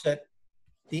of offset,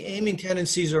 the aiming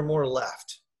tendencies are more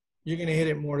left. You're going to hit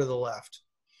it more to the left.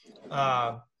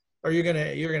 Or you're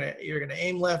gonna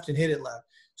aim left and hit it left.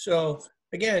 So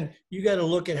again, you got to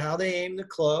look at how they aim the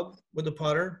club with the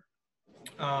putter,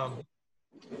 and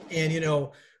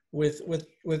with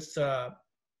the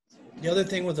other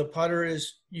thing with the putter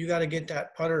is you got to get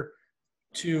that putter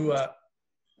to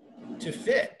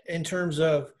fit in terms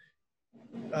of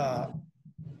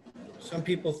some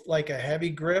people like a heavy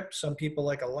grip, some people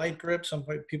like a light grip, some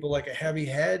people like a heavy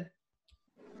head.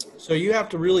 So you have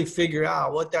to really figure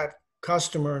out what that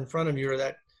customer in front of you or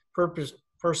that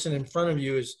person in front of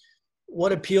you is,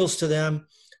 what appeals to them.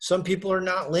 Some people are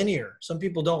not linear. Some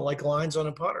people don't like lines on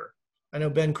a putter. I know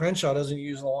Ben Crenshaw doesn't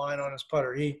use a line on his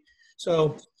putter.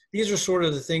 So these are sort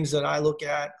of the things that I look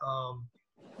at.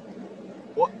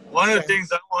 One of the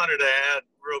things I wanted to add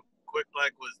real quick,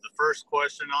 like, was the first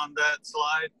question on that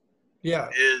slide. Yeah.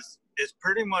 Is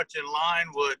pretty much in line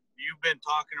what you've been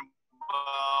talking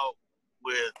about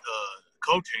with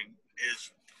coaching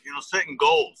is, setting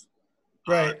goals.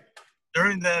 Right.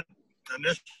 During that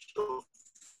initial,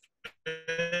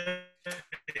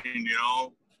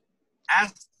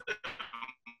 ask them,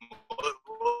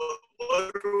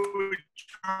 what are we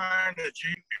trying to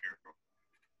achieve here?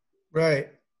 Right.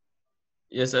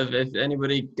 Yes, if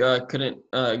anybody couldn't,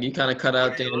 you kind of cut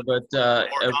out, Dan, but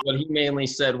what he mainly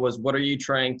said was, what are you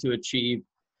trying to achieve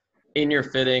in your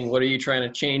fitting? What are you trying to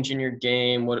change in your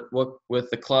game? What with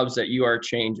the clubs that you are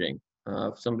changing?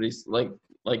 If somebody's like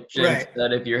Jim Right.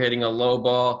 said, if you're hitting a low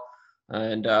ball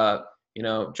and,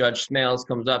 Judge Smales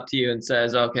comes up to you and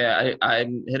says, okay,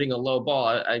 I'm hitting a low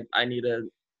ball. I need to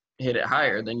hit it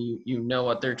higher. Then you know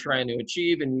what they're trying to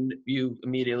achieve, and you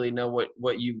immediately know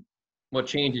what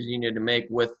changes you need to make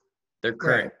with their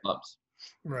current clubs.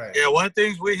 Right. Yeah, one of the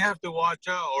things we have to watch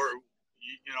out, or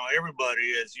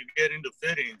everybody, as you get into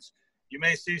fittings, you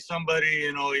may see somebody,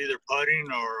 either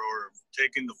putting or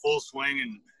taking the full swing,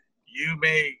 and you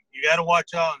got to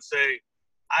watch out and say,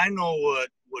 I know what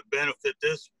would benefit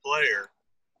this player,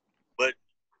 but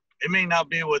it may not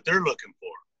be what they're looking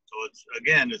for. So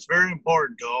it's very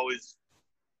important to always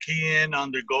key in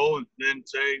on their goal, and then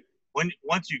say,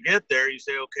 once you get there, you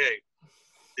say, okay,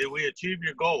 did we achieve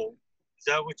your goal? Is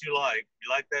that what you like? You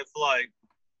like that flight?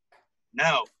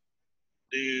 Now,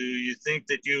 do you think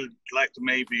that you'd like to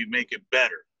maybe make it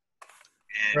better?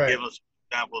 And give us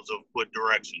examples of what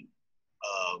direction.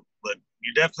 But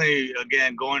you definitely,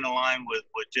 again, going in line with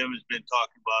what Jim has been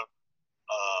talking about,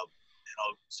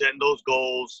 setting those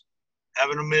goals,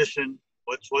 having a mission.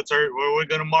 Where are we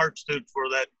going to march to for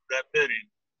that fitting?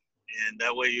 And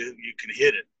that way you can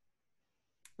hit it.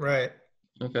 Right.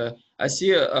 Okay. I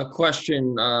see a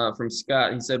question from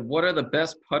Scott. He said, what are the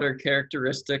best putter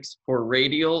characteristics for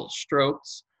radial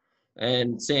strokes?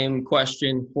 And same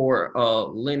question for a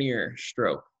linear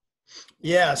stroke.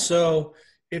 Yeah. So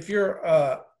if you're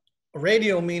a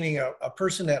radial, meaning a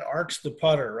person that arcs the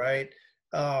putter, right?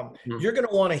 You're going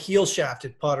to want a heel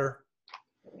shafted putter,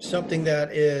 something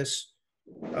that is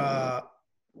got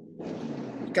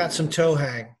some toe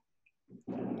hang.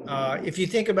 If you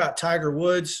think about Tiger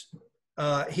Woods,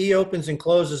 he opens and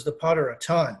closes the putter a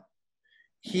ton.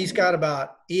 He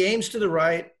aims to the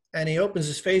right and he opens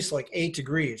his face like 8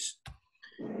 degrees.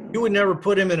 You would never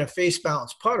put him in a face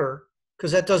balance putter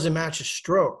because that doesn't match his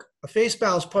stroke. A face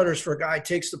balance putter is for a guy who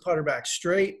takes the putter back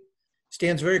straight,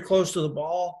 stands very close to the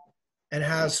ball, and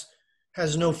has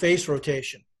no face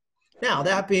rotation. Now,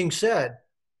 that being said,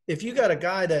 if you got a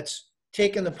guy that's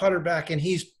taking the putter back and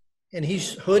he's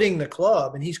hooding the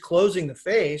club and he's closing the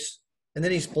face and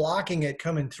then he's blocking it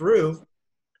coming through,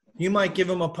 you might give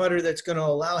him a putter that's going to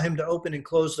allow him to open and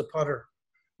close the putter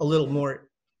a little more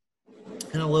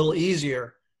and a little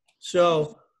easier.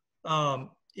 So,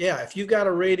 yeah, if you've got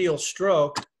a radial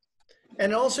stroke,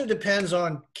 and it also depends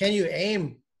on, can you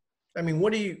aim? I mean,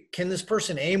 can this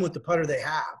person aim with the putter they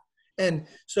have? And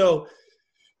so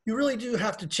you really do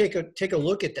have to take a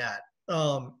look at that.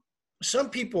 Some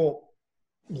people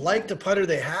like the putter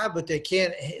they have, but they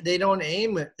don't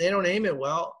aim it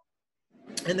well.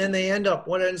 And then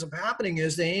what ends up happening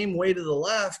is they aim way to the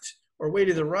left or way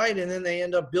to the right, and then they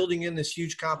end up building in this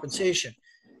huge compensation.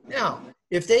 Now,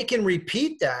 if they can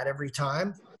repeat that every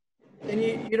time, then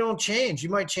you don't change. You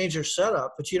might change their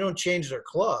setup, but you don't change their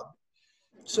club.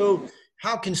 So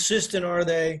how consistent are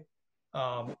they?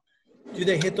 Do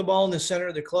they hit the ball in the center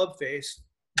of the club face?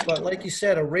 But like you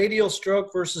said, a radial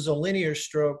stroke versus a linear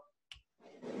stroke,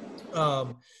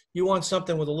 you want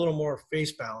something with a little more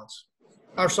face balance.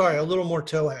 Or sorry, a little more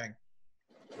toe hang.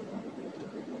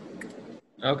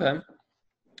 Okay.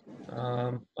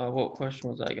 What question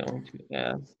was I going to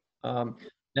ask?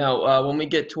 Now, when we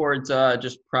get towards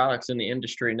just products in the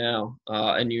industry now,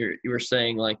 and you were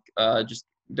saying like just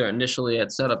they're initially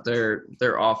had set up their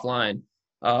offline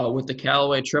with the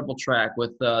Callaway triple track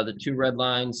with the 2 red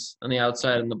lines on the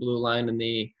outside and the blue line in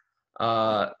the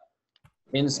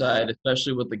inside,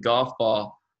 especially with the golf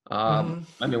ball. I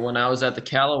mean, when I was at the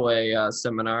Callaway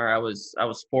seminar, I was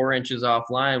 4 inches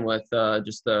offline with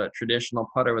just the traditional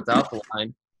putter without the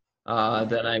line.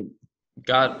 Then I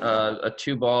got a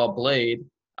 2-ball blade.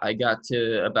 I got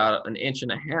to about 1.5 inches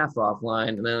offline,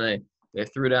 and then they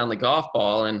threw down the golf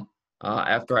ball. And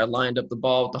after I lined up the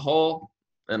ball with the hole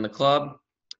and the club,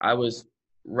 I was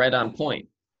right on point.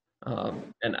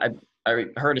 And I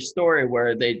heard a story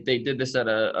where they did this at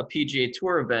a PGA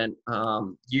Tour event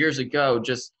years ago,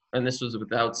 and this was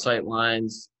without sight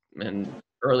lines in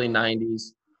early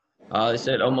 90s. They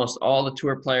said almost all the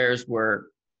tour players were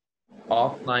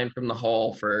offline from the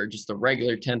hole for just a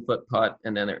regular 10-foot putt,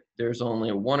 and then there's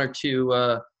only 1 or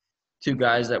 2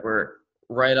 guys that were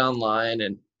right on line.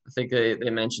 And I think they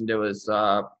mentioned it was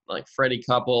like Freddie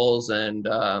Couples and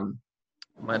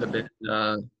might have been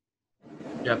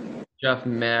Jeff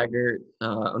Maggart.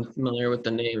 Unfamiliar with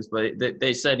the names, but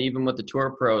they said even with the tour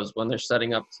pros, when they're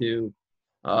setting up to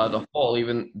the hole,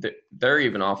 even they're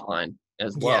even offline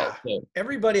as well. Yeah, so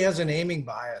everybody has an aiming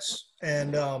bias,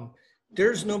 and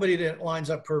there's nobody that lines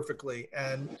up perfectly.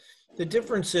 And the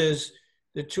difference is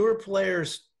the tour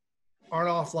players aren't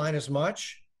offline as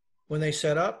much when they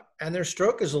set up, and their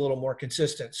stroke is a little more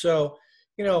consistent. So,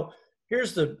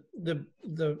 here's the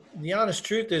honest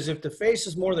truth is, if the face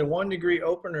is more than 1 degree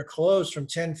open or closed from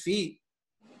 10 feet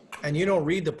and you don't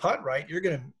read the putt right, you're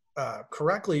going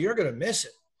to you're going to miss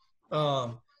it.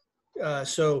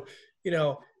 So,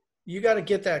 you got to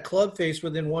get that club face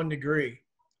within 1 degree.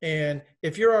 And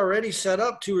if you're already set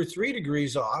up 2 or 3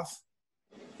 degrees off,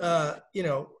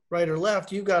 right or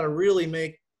left, you've got to really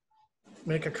make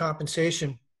a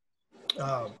compensation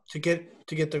to get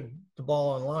the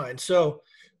ball in line. So,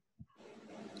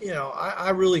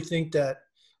 I really think that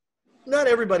not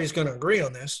everybody's going to agree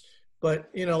on this,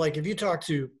 but, like if you talk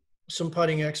to some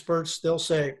putting experts, they'll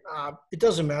say it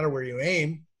doesn't matter where you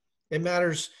aim. It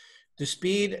matters the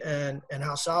speed and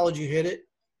how solid you hit it.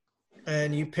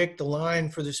 And you pick the line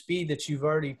for the speed that you've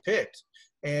already picked.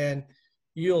 And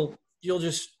you'll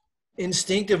just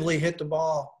instinctively hit the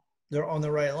ball there on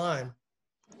the right line.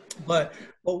 But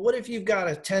what if you've got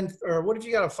a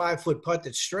 5-foot putt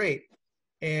that's straight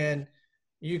and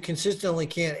you consistently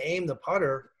can't aim the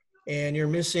putter and you're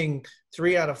missing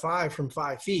 3 out of 5 from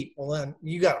 5 feet? Well, then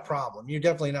you got a problem. You're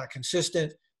definitely not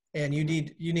consistent, and you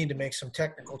need to make some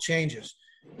technical changes.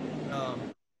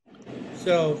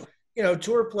 So,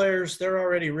 tour players, they're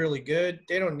already really good.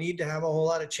 They don't need to have a whole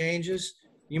lot of changes.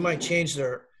 You might change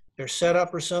their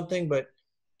setup or something, but,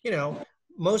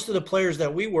 most of the players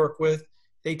that we work with,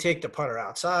 they take the putter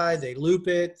outside, they loop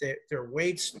it, their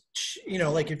weights,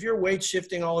 like if your weight's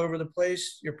shifting all over the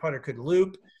place, your putter could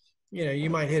loop, you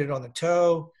might hit it on the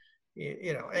toe,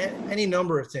 any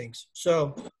number of things.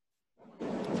 So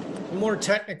the more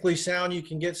technically sound you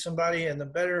can get somebody, and the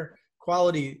better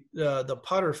quality the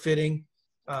putter fitting,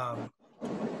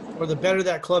 or the better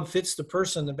that club fits the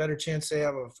person, the better chance they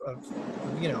have of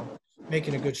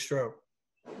making a good stroke.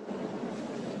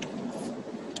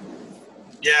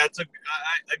 Yeah,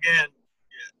 again,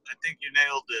 I think you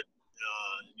nailed it.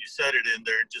 you said it in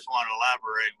there, just want to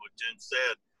elaborate what Jim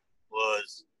said,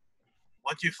 was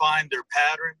once you find their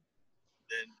pattern,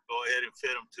 then go ahead and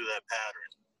fit them to that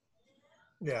pattern.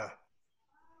 Yeah.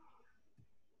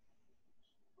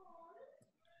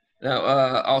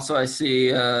 Now, also I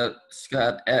see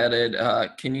Scott added,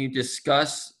 can you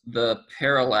discuss the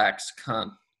parallax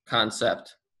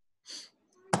concept?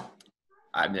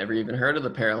 I've never even heard of the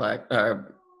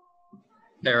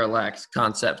parallax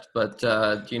concept, but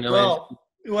do you know?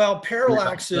 Well,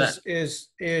 parallax is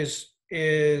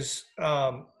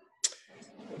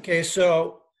okay.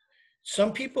 So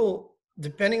some people,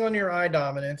 depending on your eye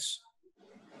dominance,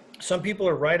 some people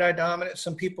are right eye dominant,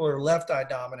 some people are left eye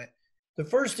dominant. The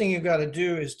first thing you've got to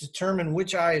do is determine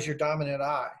which eye is your dominant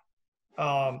eye.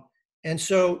 And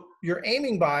so your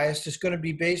aiming bias is going to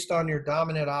be based on your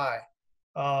dominant eye.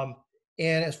 And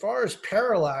as far as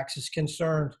parallax is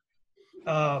concerned,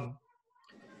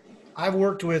 I've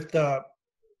worked with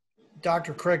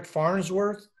Dr. Craig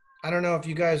Farnsworth. I don't know if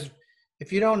you guys,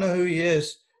 if you don't know who he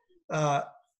is,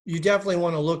 you definitely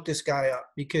want to look this guy up,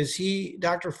 because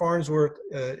Dr. Farnsworth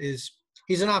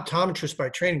he's an optometrist by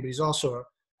training, but he's also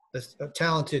a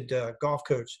talented golf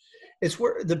coach. It's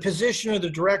where the position or the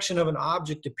direction of an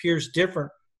object appears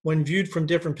different when viewed from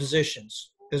different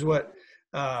positions is what,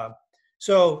 I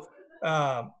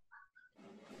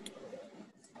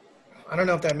don't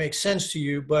know if that makes sense to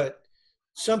you, but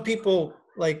some people,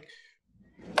 like,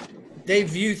 they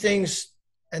view things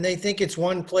and they think it's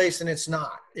one place and it's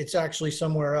not. It's actually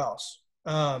somewhere else.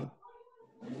 Yeah,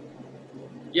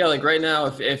 like right now,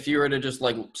 if you were to just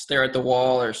like stare at the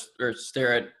wall or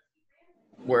stare at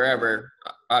wherever,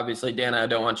 obviously, Dan, I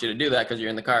don't want you to do that because you're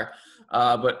in the car.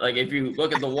 But like if you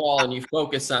look at the wall and you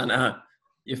focus on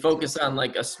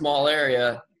like a small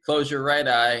area, close your right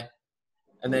eye,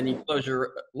 and then you close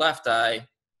your left eye,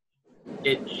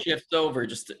 it shifts over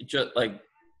just like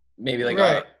maybe like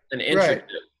an inch or two.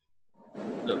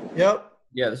 So, yep.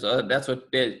 Yeah, so that's what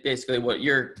basically what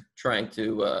you're trying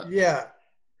to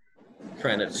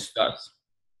discuss.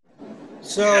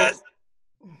 So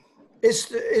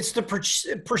it's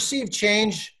the perceived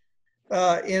change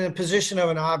in a position of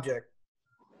an object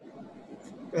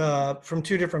from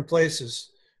two different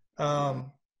places. So,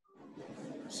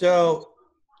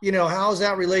 how does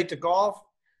that relate to golf?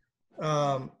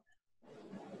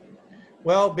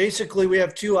 Well, basically we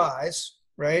have two eyes,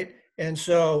 right? And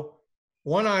so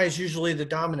one eye is usually the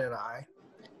dominant eye.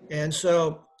 And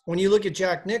so when you look at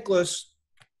Jack Nicklaus,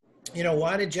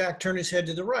 why did Jack turn his head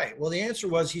to the right? Well, the answer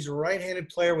was he's a right-handed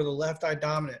player with a left eye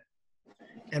dominant.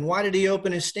 And why did he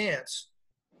open his stance?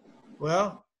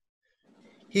 Well,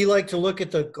 he liked to look at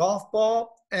the golf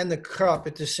ball and the cup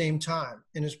at the same time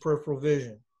in his peripheral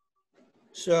vision.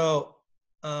 So,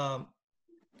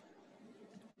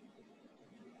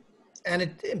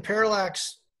 in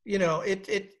parallax,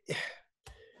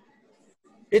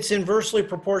 it's inversely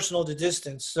proportional to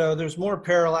distance. So there's more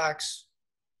parallax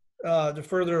the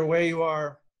further away you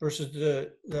are versus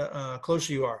the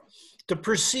closer you are. The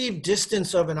perceived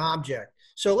distance of an object.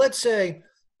 So let's say,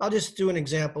 I'll just do an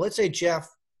example. Let's say Jeff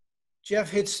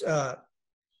hits, I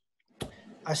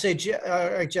say,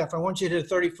 all right, Jeff, I want you to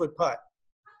hit a 30-foot putt,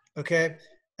 okay?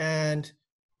 And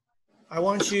I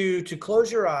want you to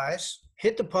close your eyes,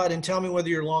 hit the putt, and tell me whether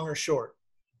you're long or short.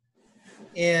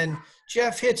 And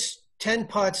Jeff hits 10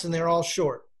 putts, and they're all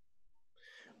short.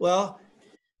 Well,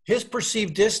 his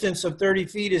perceived distance of 30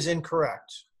 feet is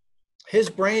incorrect. His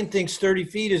brain thinks 30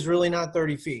 feet is really not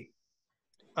 30 feet.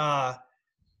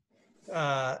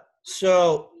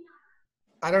 So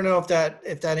I don't know if that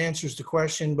answers the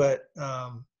question, but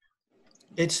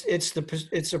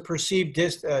it's a perceived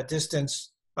distance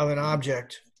of an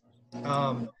object.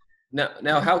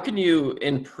 Now, how can you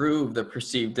improve the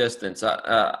perceived distance?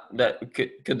 That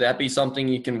could that be something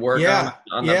you can work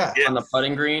on the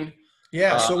putting green?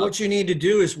 Yeah. So what you need to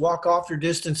do is walk off your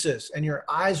distances, and your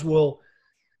eyes will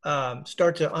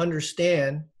start to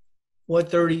understand what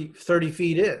 30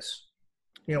 feet is.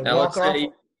 Now, walk off.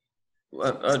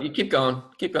 You keep going.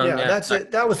 Yeah, that's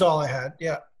it. That was all I had.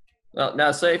 Yeah. Well,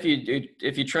 now say if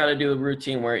you try to do a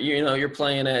routine where you're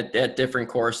playing at different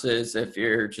courses, if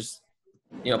you're just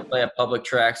play at public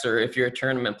tracks, or if you're a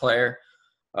tournament player,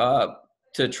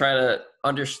 to try to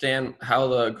understand how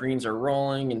the greens are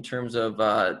rolling in terms of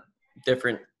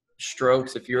different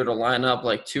strokes. If you were to line up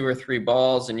like 2 or 3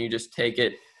 balls and you just take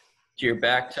it to your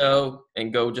back toe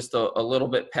and go just a little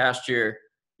bit past your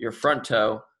front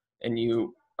toe, and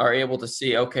you are able to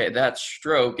see, okay, that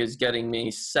stroke is getting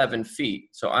me 7 feet.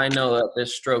 So I know that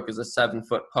this stroke is a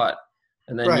 7-foot putt.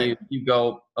 And then you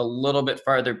go a little bit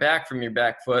farther back from your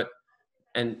back foot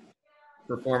and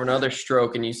perform another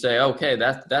stroke and you say, okay,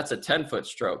 that's a 10-foot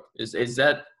stroke. Is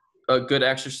that a good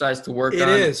exercise to work It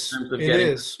on is. in terms of It getting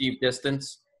is. deep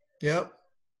distance? Yep.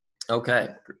 Okay,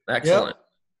 excellent.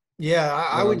 Yep. Yeah,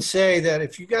 I would say that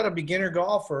if you got a beginner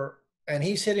golfer and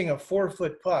he's hitting a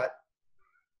 4-foot putt,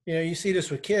 you see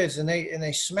this with kids and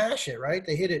they smash it, right?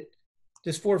 They hit it,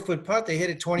 this 4-foot putt, they hit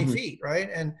it 20 feet, right?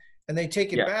 And they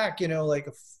take it Yeah. back, like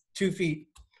 2 feet.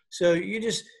 So you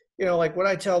just, like what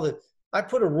I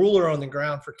put a ruler on the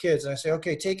ground for kids and I say,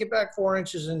 okay, take it back 4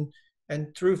 inches and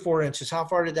through 4 inches. How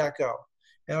far did that go?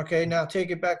 And okay, now take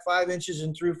it back 5 inches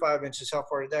and through 5 inches. How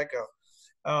far did that go?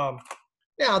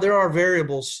 Now there are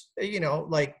variables,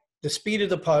 like the speed of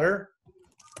the putter,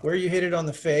 where you hit it on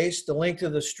the face, the length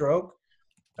of the stroke.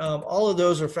 All of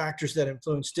those are factors that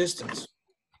influence distance.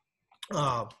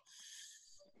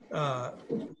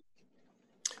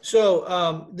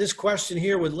 So this question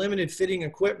here, with limited fitting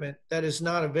equipment that is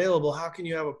not available, how can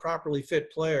you have a properly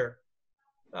fit player?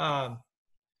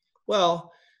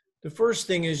 Well, the first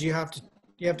thing is you have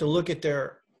to look at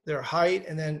their height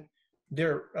and then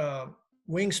their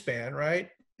wingspan, right?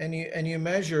 And you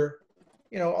measure,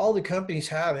 all the companies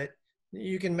have it.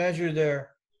 You can measure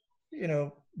their,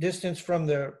 distance from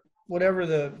whatever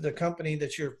the company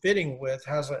that you're fitting with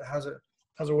has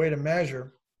a way to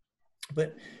measure.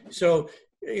 But so,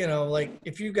 like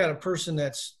if you've got a person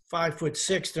that's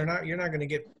 5'6", you're not going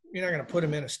to put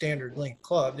them in a standard length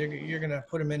club. You're going to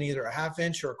put them in either a 1/2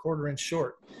 inch or a 1/4 inch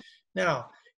short. Now,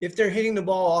 if they're hitting the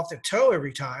ball off the toe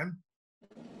every time,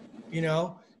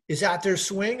 is that their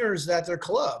swing or is that their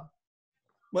club?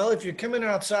 Well, if you're coming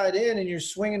outside in and you're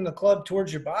swinging the club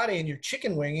towards your body and you're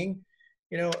chicken winging,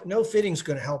 no fitting's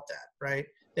going to help that, right?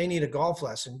 They need a golf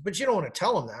lesson, but you don't want to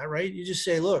tell them that, right? You just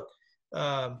say, look,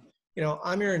 I'm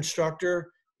your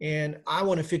instructor and I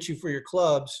want to fit you for your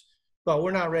clubs, but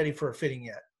we're not ready for a fitting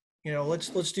yet.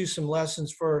 Let's do some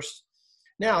lessons first.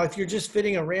 Now, if you're just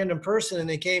fitting a random person and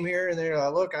they came here and they're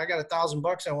look, I got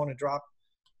 $1,000 I want to drop,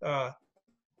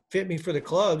 fit me for the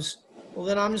clubs. Well,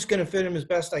 then I'm just going to fit them as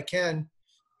best I can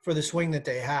for the swing that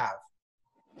they have.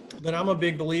 But I'm a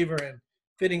big believer in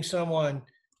fitting someone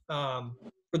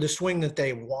for the swing that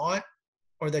they want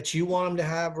or that you want them to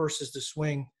have versus the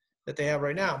swing that they have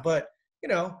right now. But,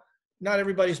 not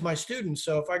everybody's my student.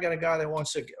 So if I got a guy that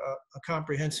wants a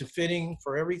comprehensive fitting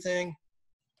for everything,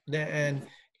 and,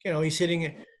 he's hitting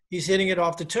it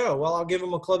off the toe, well, I'll give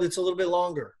him a club that's a little bit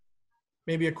longer,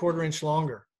 maybe a 1/4 inch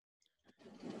longer.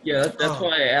 Yeah, that's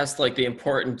why I asked the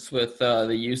importance with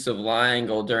the use of lie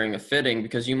angle during a fitting,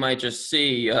 because you might just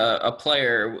see a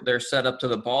player, they're set up to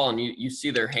the ball and you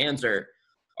see their hands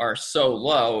are so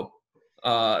low,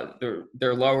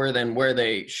 they're lower than where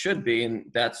they should be,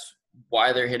 and that's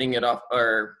why they're hitting it off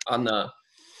or on the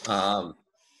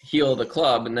heel of the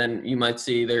club, and then you might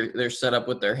see they're set up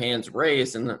with their hands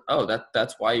raised, and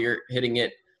that's why you're hitting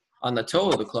it on the toe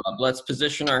of the club. Let's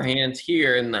position our hands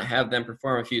here and have them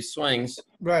perform a few swings.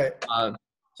 Right.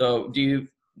 So do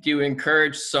you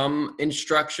encourage some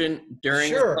instruction during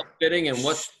Sure. a club fitting, and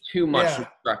what's too much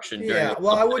instruction during a club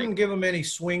well, I fitting? wouldn't give them any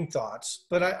swing thoughts,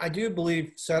 but I do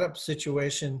believe setup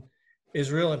situation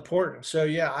is real important. So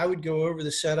yeah, I would go over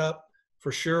the setup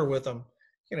for sure with them.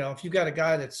 If you've got a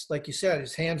guy that's, like you said,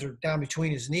 his hands are down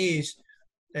between his knees,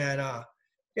 and I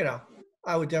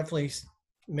would definitely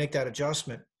make that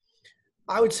adjustment.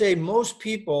 I would say most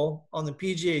people on the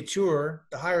PGA Tour,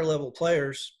 the higher level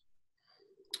players,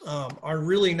 are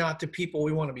really not the people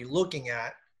we want to be looking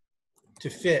at to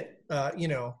fit,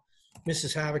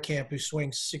 Mrs. Haverkamp, who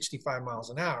swings 65 miles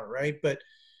an hour, right? But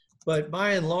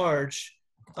by and large,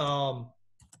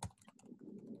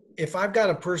 if I've got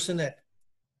a person that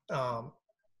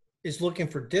is looking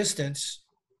for distance,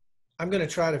 I'm going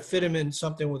to try to fit them in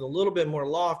something with a little bit more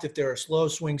loft if they're a slow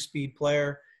swing speed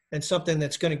player, and something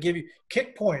that's going to give you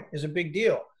kick point is a big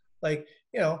deal. Like,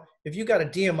 if you got a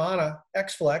Diamana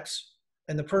X-Flex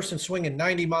and the person's swinging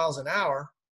 90 miles an hour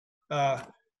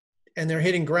and they're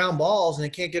hitting ground balls and they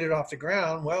can't get it off the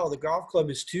ground, well, the golf club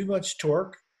is too much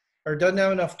torque, or doesn't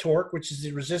have enough torque, which is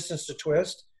the resistance to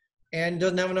twist, and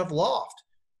doesn't have enough loft.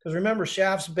 Because remember,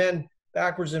 shafts bend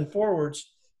backwards and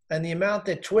forwards, and the amount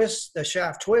that the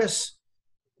shaft twists,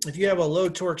 if you have a low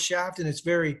torque shaft and it's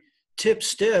very tip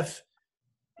stiff,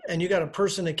 and you got a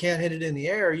person that can't hit it in the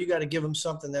air, you got to give them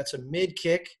something that's a mid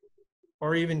kick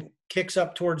or even kicks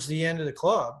up towards the end of the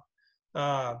club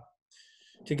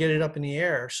to get it up in the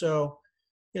air. So,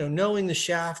 knowing the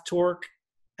shaft torque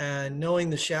and knowing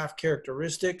the shaft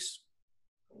characteristics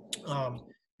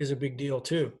is a big deal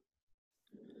too.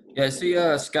 Yeah, I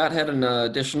see Scott had an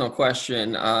additional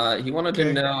question. He wanted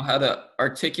to know how to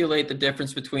articulate the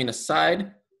difference between a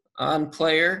side-on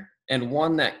player and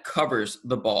one that covers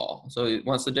the ball. So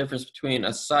what's the difference between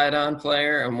a side-on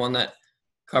player and one that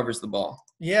covers the ball?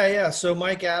 Yeah. So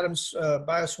Mike Adams,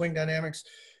 Bioswing Dynamics,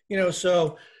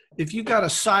 so if you got a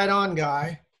side-on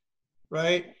guy,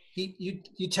 right,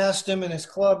 you test him in his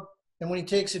club, and when he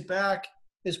takes it back,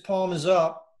 his palm is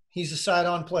up. He's a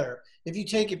side-on player. If you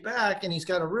take it back and he's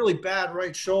got a really bad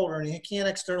right shoulder and he can't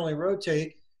externally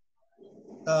rotate,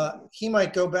 he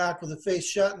might go back with the face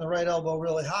shut and the right elbow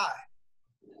really high.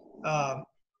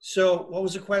 So what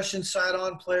was the question?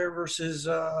 Side-on player versus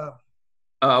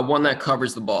one that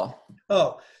covers the ball.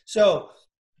 So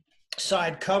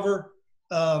side cover.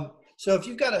 So if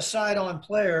you've got a side-on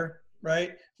player,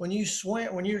 right, when you swing,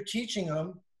 when you're teaching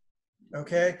them,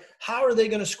 okay, how are they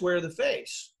going to square the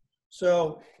face?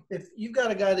 So if you've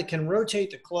got a guy that can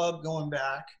rotate the club going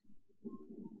back,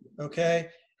 okay,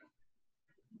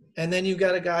 and then you've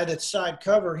got a guy that's side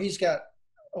cover, he's got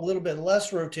a little bit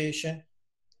less rotation.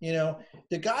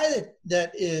 The guy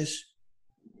that is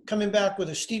coming back with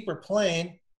a steeper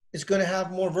plane is going to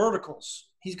have more verticals.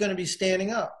 He's going to be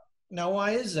standing up. Now,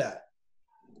 why is that?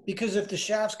 Because if the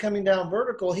shaft's coming down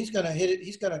vertical, he's going to hit it.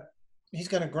 He's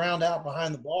going to ground out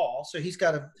behind the ball. So he's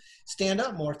got to stand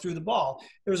up more through the ball.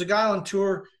 There was a guy on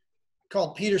tour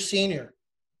called Peter Senior,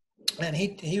 and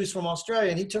he was from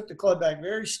Australia, and he took the club back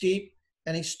very steep,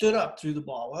 and he stood up through the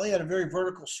ball. Well, he had a very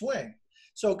vertical swing.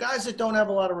 So guys that don't have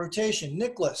a lot of rotation,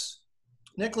 Nicholas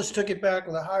took it back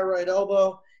with a high right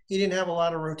elbow. He didn't have a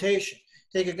lot of rotation.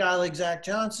 Take a guy like Zach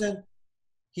Johnson.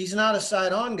 He's not a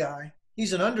side-on guy.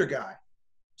 He's an under guy.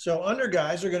 So under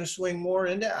guys are going to swing more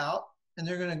into out, and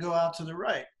they're going to go out to the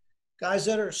right. Guys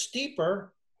that are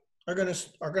steeper are going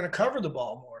to cover the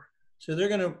ball more. So they're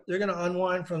going to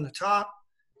unwind from the top.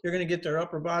 They're going to get their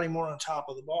upper body more on top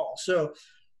of the ball. So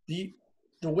the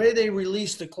way they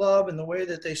release the club and the way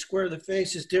that they square the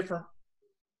face is different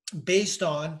based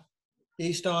on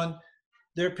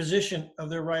their position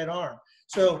of their right arm.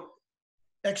 So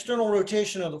external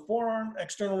rotation of the forearm,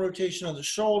 external rotation of the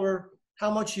shoulder,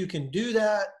 how much you can do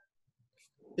that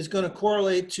is going to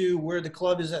correlate to where the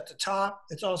club is at the top.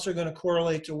 It's also going to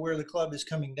correlate to where the club is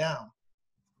coming down.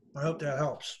 I hope that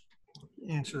helps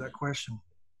answer that question.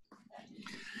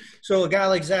 So a guy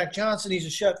like Zach Johnson, he's a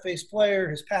shut-face player.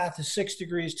 His path is 6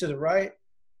 degrees to the right.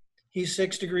 He's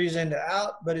 6 degrees into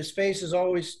out, but his face is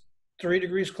always 3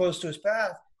 degrees close to his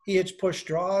path. He hits push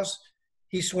draws.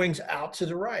 He swings out to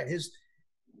the right.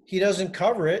 He doesn't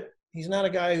cover it. He's not a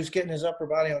guy who's getting his upper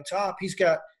body on top.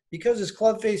 Because his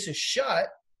club face is shut,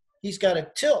 he's got a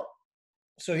tilt.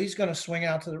 So he's going to swing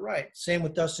out to the right. Same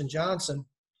with Dustin Johnson.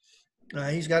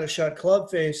 He's got a shut club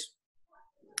face,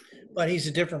 but he's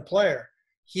a different player.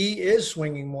 He is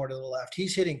swinging more to the left.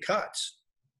 He's hitting cuts.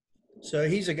 So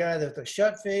he's a guy that's a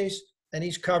shut face, and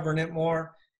he's covering it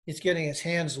more. He's getting his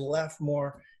hands left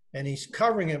more, and he's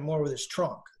covering it more with his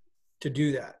trunk to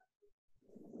do that.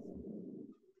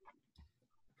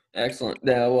 Excellent.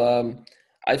 Now,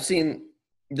 I've seen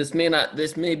this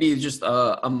may be just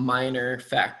a minor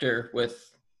factor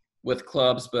with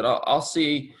clubs, but I'll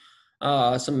see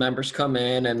some members come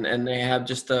in and they have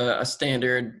just a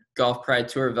standard Golf Pride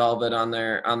Tour Velvet on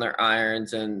their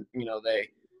irons, and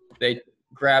they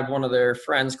grabbed one of their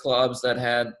friends' clubs that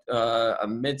had a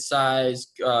mid-size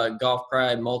Golf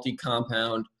Pride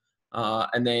multi-compound,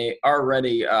 and they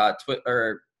already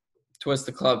twist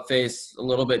the club face a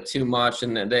little bit too much,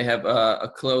 and they have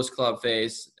a closed club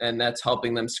face, and that's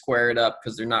helping them square it up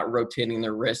because they're not rotating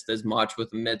their wrist as much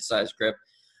with a mid-size grip.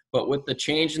 But with the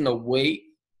change in the weight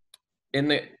in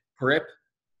the grip,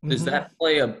 does that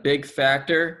play a big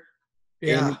factor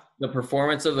in the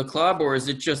performance of the club, or is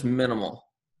it just minimal?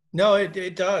 No,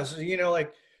 it does.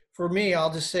 Like for me,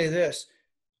 I'll just say this.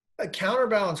 A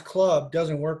counterbalance club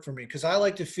doesn't work for me because I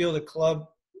like to feel the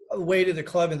weight of the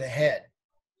club in the head.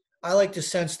 I like to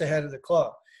sense the head of the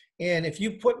club. And if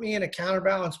you put me in a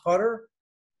counterbalance putter,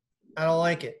 I don't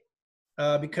like it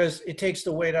because it takes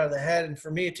the weight out of the head. And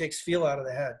for me, it takes feel out of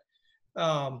the head.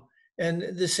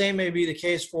 And the same may be the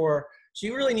case so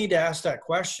you really need to ask that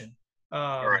question.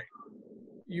 Right.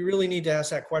 You really need to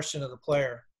ask that question of the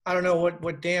player. I don't know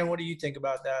what Dan, what do you think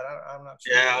about that? I'm not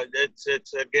sure. Yeah, it's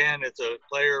a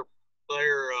player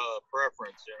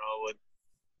preference. What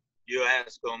you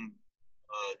ask them,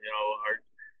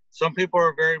 some people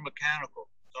are very mechanical.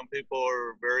 Some people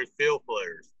are very feel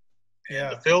players.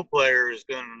 And the feel player is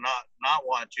going to not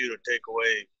want you to take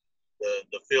away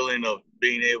the feeling of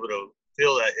being able to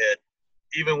feel that head,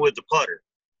 even with the putter.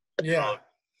 Yeah.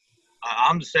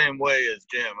 I'm the same way as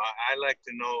Jim. I like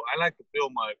to feel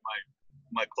my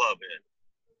club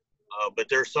head. But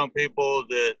there's some people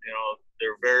that,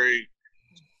 they're very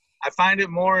I find it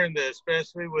more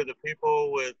especially with the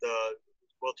people with,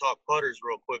 we'll talk putters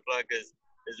real quick, like is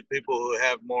the people who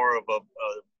have more of a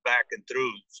back and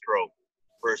through stroke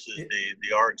versus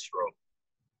the arc stroke.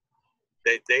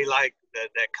 They like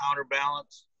that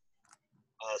counterbalance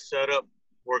setup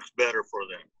works better for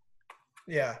them.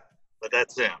 Yeah. But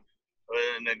that's them.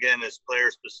 And again, it's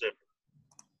player specific.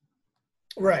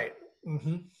 Right.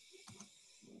 Mm-hmm.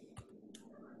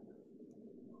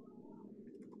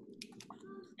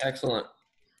 Excellent.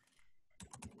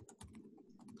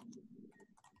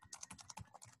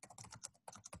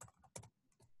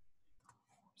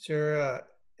 Is there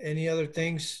any other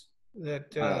things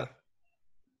that?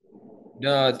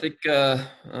 No, I think just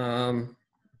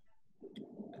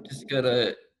got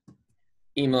a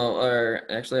email, or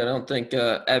actually, I don't think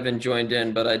Evan joined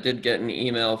in, but I did get an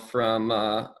email from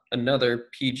another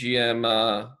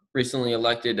PGM, recently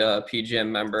elected PGM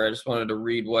member. I just wanted to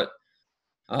read what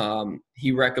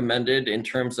he recommended in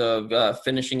terms of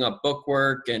finishing up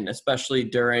bookwork, and especially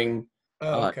during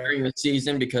during the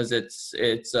season, because it's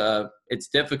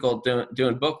difficult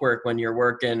doing bookwork when you're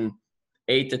working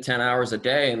 8 to 10 hours a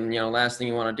day, and last thing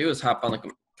you want to do is hop on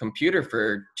the computer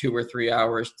for 2 or 3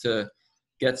 hours to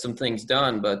get some things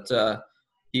done. But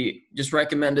he just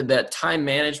recommended that time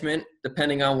management,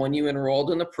 depending on when you enrolled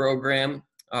in the program,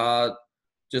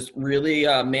 just really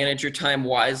manage your time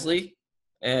wisely.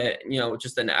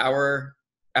 Just an hour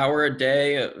a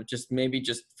day, just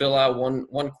fill out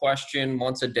one question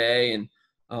once a day. And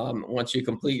once you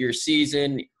complete your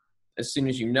season, as soon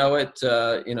as you know it,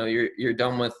 you're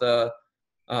done with the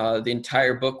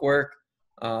entire bookwork.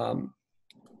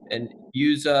 And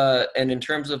use and in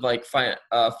terms of like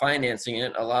financing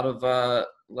it, a lot of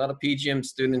PGM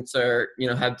students are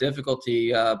have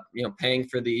difficulty paying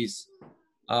for these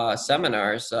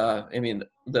seminars. I mean,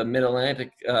 the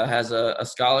Mid-Atlantic has a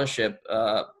scholarship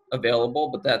available,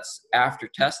 but that's after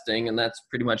testing, and that's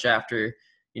pretty much after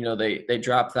they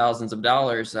drop thousands of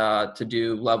dollars to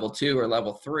do level 2 or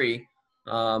level 3.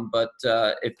 But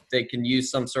if they can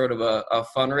use some sort of a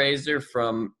fundraiser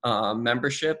from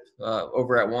membership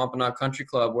over at Wampanoag Country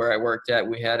Club, where I worked at,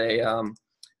 we had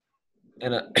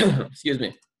excuse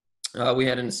me, we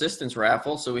had an assistance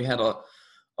raffle. So we had a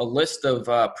list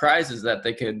of prizes that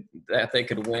they could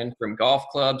win, from golf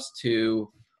clubs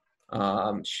to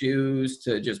shoes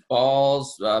to just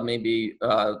balls, maybe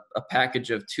a package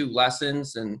of 2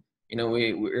 lessons. And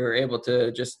we were able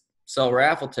to just sell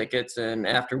raffle tickets, and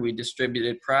after we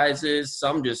distributed prizes,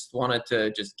 some just wanted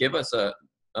to just give us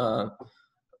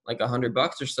like $100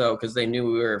 or so, because they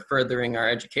knew we were furthering our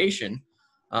education.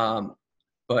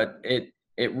 But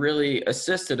it really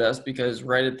assisted us, because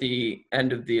right at the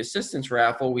end of the assistance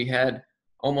raffle, we had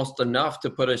almost enough to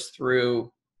put us through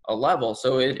a level.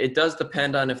 So it does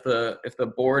depend on if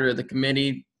the board or the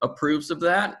committee approves of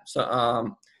that.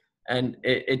 So and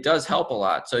it does help a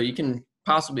lot. So you can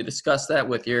possibly discuss that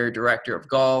with your director of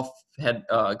golf, head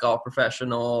golf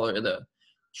professional, or the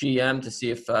GM, to see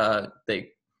if that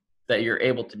you're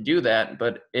able to do that.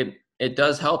 But it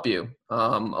does help you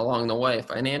along the way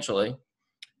financially.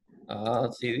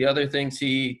 Let's see, the other things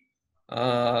he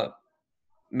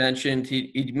mentioned.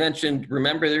 He mentioned,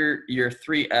 remember your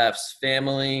 3 F's: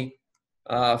 family,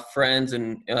 friends,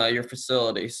 and your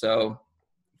facility. So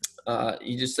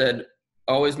you just said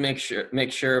always make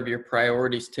sure of your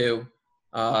priorities too.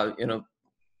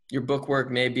 Your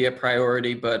bookwork may be a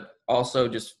priority, but also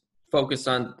just focus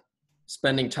on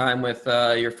spending time with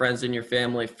your friends and your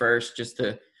family first, just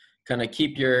to kind of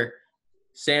keep your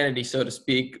sanity, so to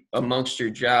speak, amongst your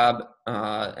job,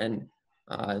 and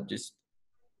just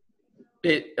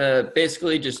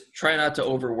basically just try not to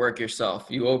overwork yourself.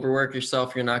 You overwork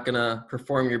yourself, you're not going to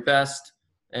perform your best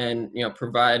and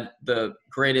provide the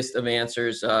greatest of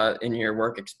answers in your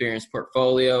work experience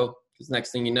portfolio, because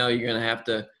next thing you know, you're going to have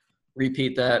to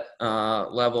repeat that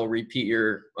level, repeat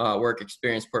your work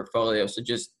experience portfolio. So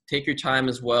just take your time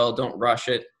as well. Don't rush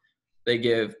it. They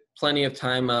give plenty of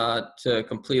time to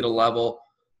complete a level,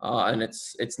 and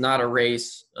it's not a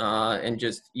race, and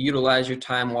just utilize your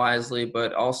time wisely,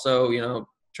 but also,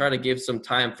 try to give some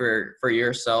time for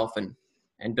yourself, and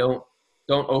don't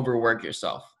overwork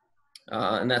yourself.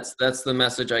 And that's the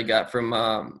message I got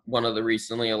from one of the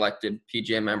recently elected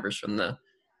PGA members from the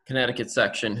Connecticut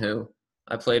section, who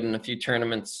I played in a few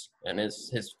tournaments, and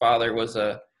his father was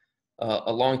a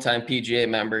longtime PGA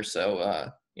member.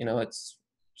 So, it's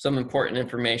some important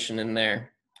information in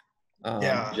there.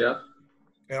 Yeah.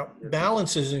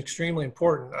 Balance is extremely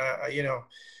important.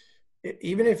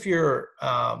 Even if you're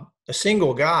a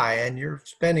single guy and you're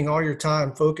spending all your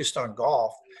time focused on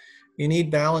golf, you need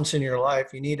balance in your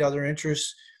life. You need other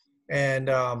interests. And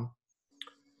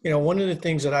one of the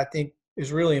things that I think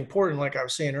is really important, like I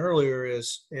was saying earlier,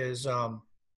 is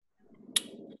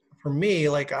for me,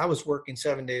 like I was working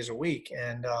 7 days a week,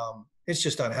 and it's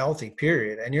just unhealthy,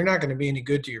 period. And you're not going to be any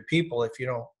good to your people if you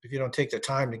don't take the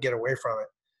time to get away from it.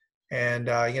 And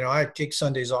I take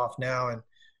Sundays off now,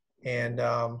 and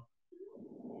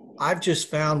I've just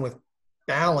found with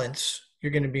balance,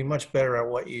 you're going to be much better at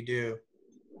what you do,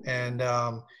 and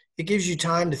it gives you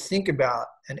time to think about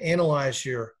and analyze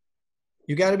you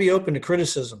got to be open to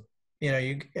criticism.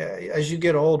 As you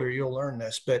get older, you'll learn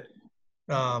this, but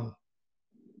um,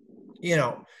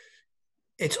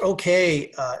 it's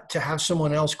okay to have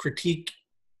someone else critique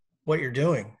what you're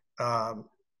doing.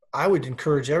 I would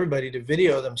encourage everybody to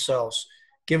video themselves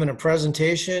giving a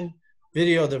presentation,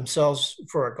 video themselves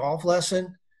for a golf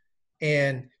lesson,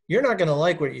 and you're not going to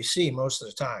like what you see most of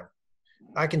the time.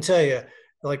 I can tell you,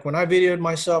 like when I videoed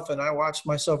myself and I watched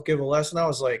myself give a lesson, I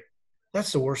was like,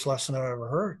 that's the worst lesson I've ever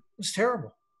heard. It's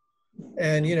terrible.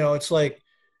 And, it's like,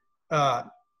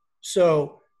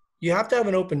 so you have to have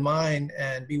an open mind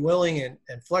and be willing and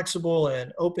flexible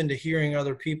and open to hearing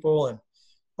other people. And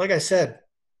like I said,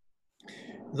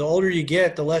 the older you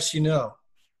get, the less you know,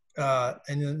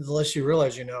 and the less you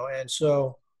realize you know. And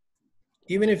so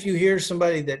even if you hear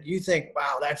somebody that you think,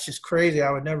 wow, that's just crazy,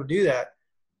 I would never do that,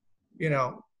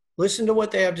 listen to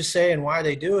what they have to say and why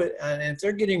they do it. And if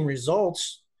they're getting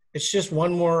results, it's just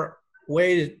one more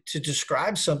way to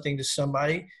describe something to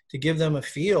somebody, to give them a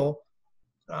feel.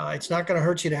 It's not going to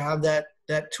hurt you to have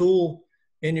that tool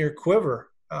in your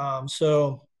quiver. I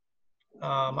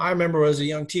remember as a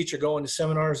young teacher going to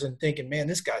seminars and thinking, man,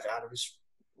 this guy's out of his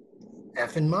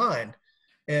effing mind.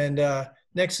 And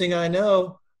next thing I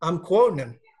know, I'm quoting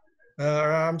him.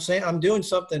 Or I'm saying I'm doing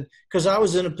something because I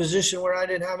was in a position where I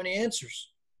didn't have any answers.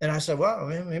 And I said, well,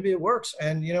 maybe it works.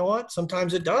 And you know what?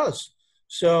 Sometimes it does.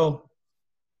 So,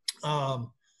 the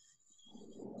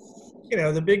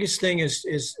biggest thing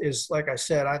is like I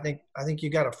said, I think you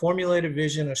got to formulate a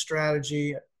vision, a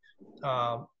strategy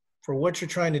for what you're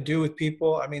trying to do with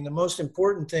people. I mean, the most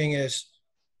important thing is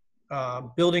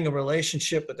building a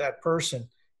relationship with that person,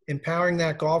 empowering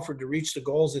that golfer to reach the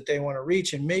goals that they want to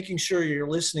reach, and making sure you're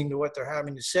listening to what they're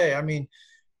having to say. I mean,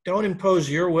 don't impose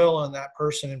your will on that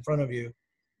person in front of you.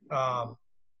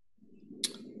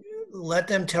 Let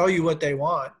them tell you what they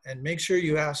want, and make sure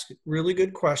you ask really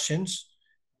good questions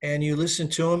and you listen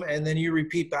to them, and then you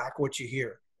repeat back what you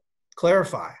hear.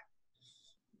 Clarify.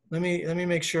 Let me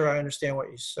make sure I understand what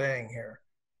you're saying here.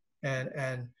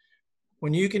 And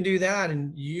when you can do that,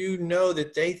 and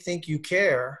that they think you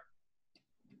care,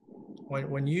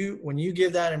 when you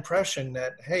give that impression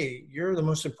that, hey, you're the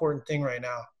most important thing right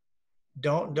now,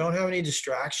 don't have any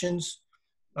distractions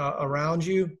around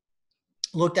you.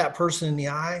 Look that person in the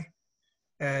eye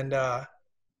and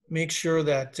make sure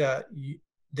that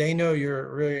they know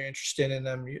you're really interested in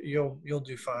them. You'll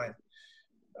do fine.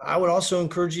 I would also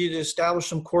encourage you to establish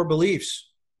some core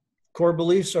beliefs. Core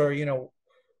beliefs are,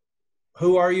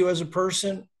 who are you as a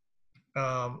person?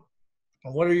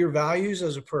 What are your values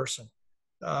as a person?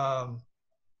 Why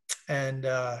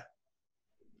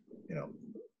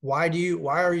do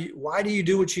you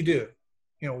do what you do?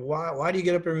 Why do you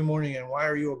get up every morning, and why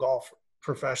are you a golf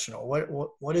professional?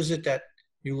 What is it that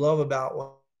you love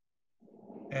about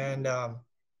and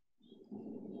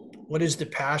what is the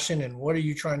passion, and what are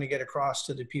you trying to get across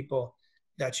to the people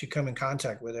that you come in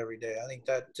contact with every day? I think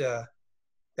that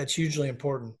that's hugely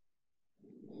important.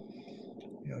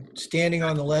 Standing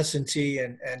on the lesson tee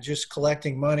and just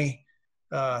collecting money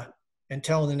and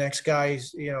telling the next guy,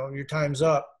 your time's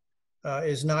up,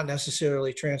 is not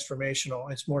necessarily transformational.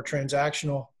 It's more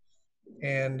transactional,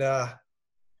 and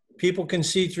people can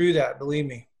see through that, believe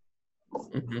me.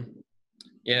 Mm-hmm.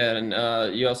 Yeah,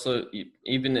 and you also,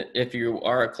 even if you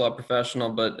are a club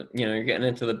professional, but you're getting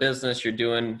into the business, you're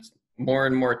doing more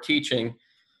and more teaching,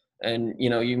 and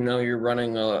you're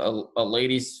running a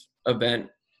ladies event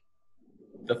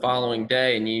the following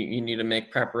day, and you need to make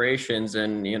preparations,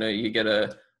 and you get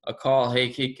a call, hey,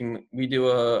 can we do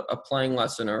a playing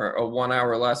lesson or a 1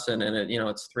 hour lesson, and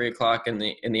it's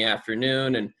 3:00 in the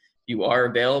afternoon, and you are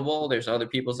available. There's other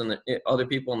people in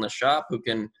the shop who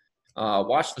can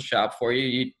watch the shop for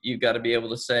you. You've got to be able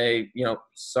to say,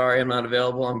 sorry, I'm not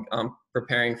available. I'm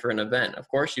preparing for an event. Of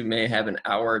course, you may have an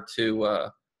hour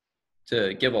to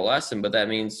give a lesson, but that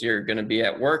means you're going to be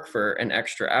at work for an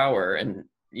extra hour, and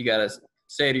you got to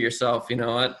say to yourself, you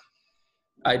know what?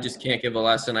 I just can't give a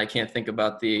lesson. I can't think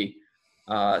about the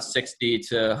 $60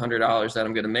 to $100 that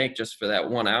I'm going to make just for that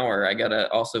 1 hour. I got to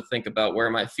also think about where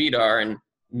my feet are and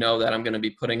know that I'm going to be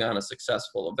putting on a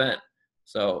successful event.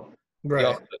 So right. You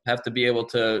also have to be able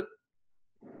to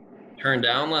turn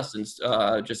down lessons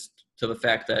just to the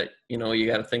fact that, you know, you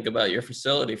got to think about your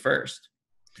facility first.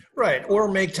 Right. Or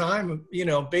make time, you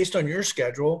know, based on your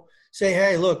schedule. Say,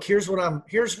 hey, look, here's when I'm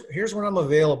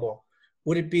available.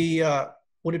 Would it be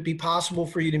possible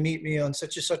for you to meet me on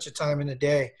such and such a time in the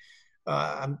day?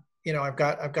 I've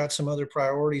got some other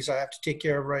priorities I have to take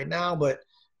care of right now, but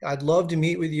I'd love to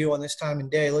meet with you on this time and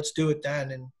day. Let's do it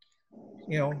then. And,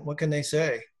 you know, what can they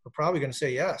say? They're probably going to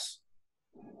say yes.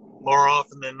 More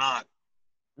often than not.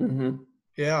 Mm-hmm.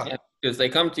 Yeah. Because they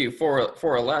come to you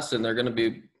for a lesson, they're going to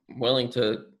be willing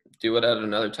to do it at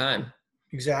another time.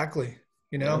 Exactly.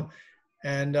 You know,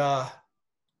 and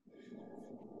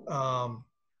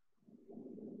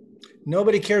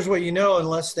nobody cares what you know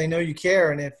unless they know you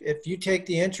care. And if you take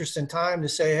the interest and time to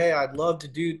say, hey, I'd love to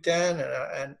do then,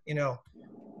 and you know,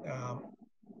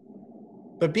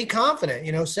 but be confident,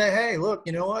 you know, say, hey, look,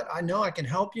 you know what, I know I can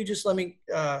help you. Just let me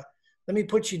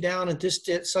put you down at this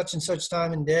such and such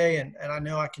time and day. And I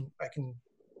know I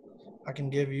can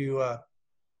give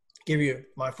you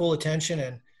my full attention,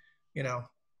 and, you know,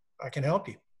 I can help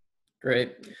you.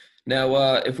 Great.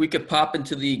 Now, if we could pop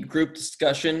into the group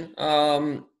discussion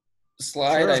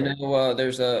slide. Sure. I know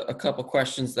there's a couple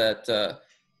questions that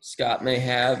Scott may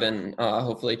have, and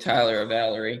hopefully Tyler or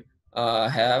Valerie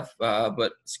have.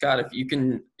 But Scott, if you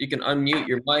can unmute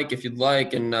your mic if you'd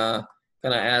like, and kind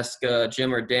of ask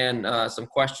Jim or Dan some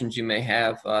questions you may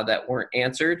have that weren't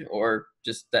answered, or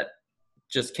that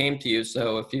just came to you.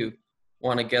 So if you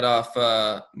want to get off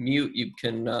mute, you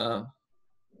can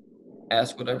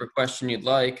ask whatever question you'd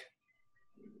like,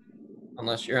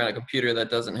 unless you're on a computer that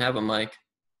doesn't have a mic.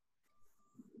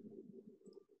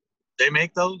 They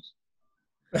make those?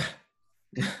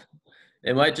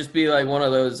 It might just be like one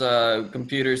of those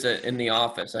computers in the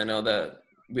office. I know that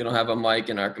we don't have a mic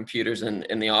in our computers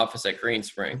in the office at Green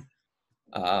Spring.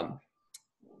 I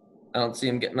don't see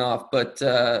him getting off, but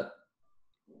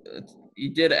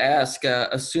you did ask,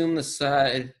 assume the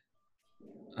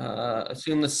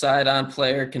side-on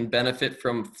player can benefit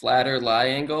from flatter lie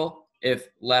angle if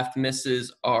left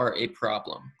misses are a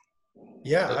problem.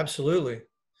 Yeah, absolutely.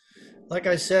 Like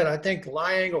I said, I think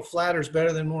lie angle flatter is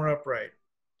better than more upright.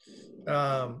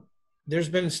 There's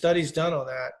been studies done on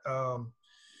that.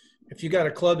 If you got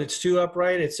a club that's too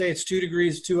upright, say it's 2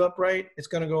 degrees too upright, it's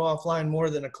going to go offline more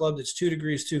than a club that's 2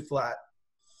 degrees too flat.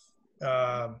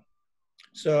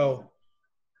 So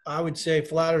I would say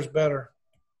flatter's better.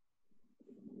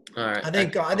 All right.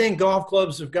 I think golf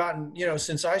clubs have gotten, you know,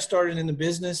 since I started in the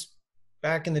business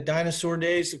back in the dinosaur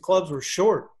days, the clubs were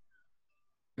short,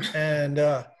 and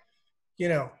you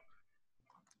know,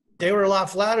 they were a lot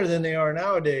flatter than they are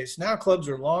nowadays. Now clubs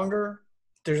are longer.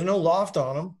 There's no loft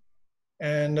on them,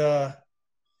 and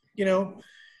you know,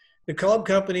 the club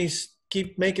companies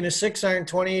keep making a 6-iron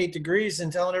 28 degrees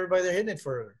and telling everybody they're hitting it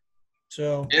further.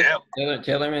 So yeah,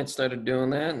 TaylorMade started doing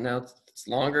that, and now it's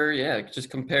longer. Yeah, just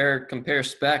compare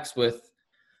specs with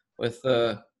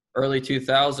early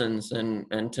 2000s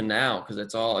and to now, because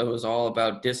it was all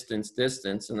about distance,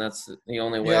 and that's the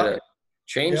only way to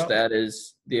change that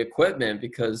is the equipment,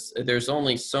 because there's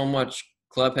only so much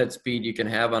club head speed you can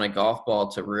have on a golf ball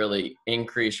to really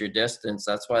increase your distance.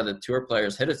 That's why the tour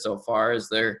players hit it so far, is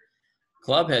their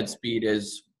club head speed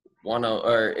is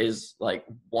like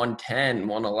 110,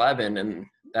 111, and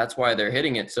that's why they're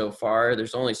hitting it so far.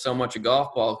 There's only so much a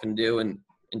golf ball can do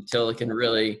until it can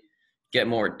really get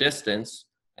more distance,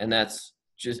 and that's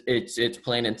just it's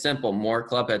plain and simple, more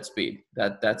club head speed.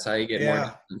 That's how you get more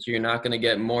distance. You're not going to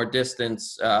get more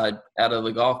distance out of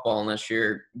the golf ball unless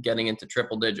you're getting into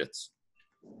triple digits.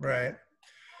 Right.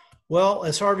 Well,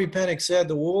 as Harvey Penick said,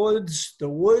 the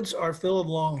woods are full of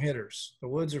long hitters. The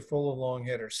woods are full of long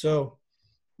hitters. So,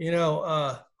 you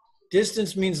know,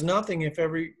 distance means nothing if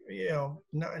every, you know,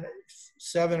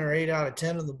 7 or 8 out of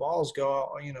 10 of the balls go,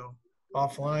 you know,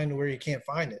 offline to where you can't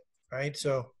find it. Right.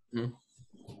 So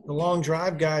the long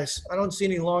drive guys, I don't see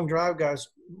any long drive guys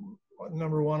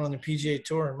number one on the PGA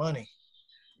Tour in money.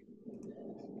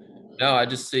 No, I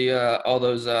just see all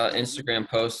those Instagram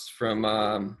posts from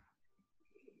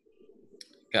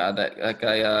that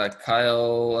guy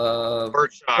Kyle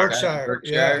Berkshire.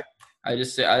 Yeah. I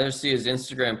just see his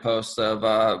Instagram posts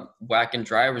of whacking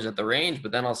drivers at the range,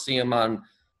 but then I'll see him on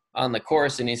the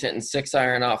course and he's hitting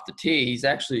 6-iron off the tee. He's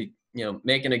actually, you know,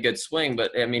 making a good swing,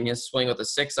 but I mean, his swing with a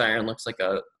 6-iron looks like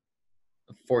a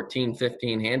 14,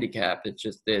 15 handicap.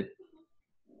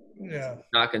 Yeah,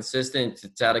 not consistent.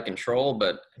 It's out of control,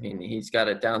 but I mean, he's got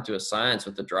it down to a science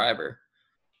with the driver.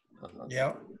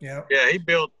 Yeah. He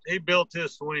built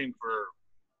his swing for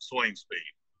swing speed.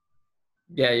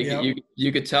 Yeah,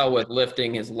 you could tell with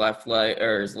lifting his left leg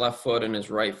or his left foot and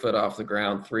his right foot off the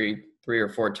ground 3 3 or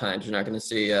 4 times. You're not going to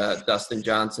see Dustin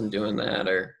Johnson doing that,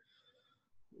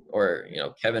 or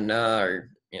Kevin Na,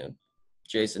 or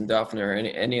Jason Duffner, or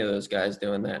any of those guys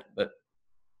doing that. But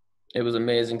it was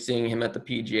amazing seeing him at the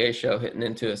PGA show hitting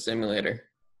into a simulator.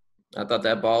 I thought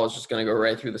that ball was just going to go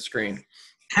right through the screen.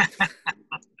 I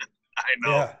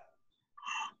know.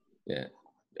 Yeah.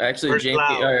 Actually,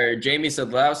 Jamie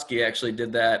Sadlowski actually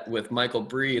did that with Michael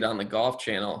Breed on the Golf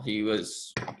Channel. He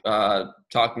was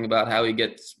talking about how he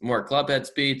gets more clubhead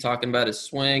speed, talking about his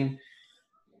swing,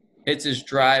 hits his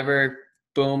driver,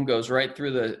 boom, goes right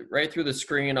through the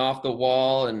screen, off the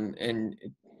wall, and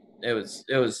it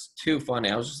was too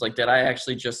funny. I was just like, did I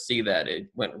actually just see that? It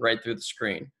went right through the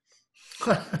screen.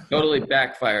 Totally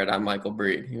backfired on Michael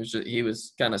Breed. He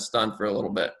was kind of stunned for a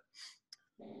little bit.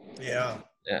 Yeah.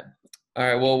 All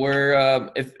right.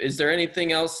 Well, is there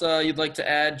anything else you'd like to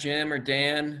add, Jim or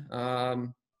Dan,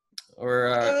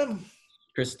 or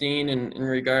Christine, in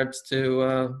regards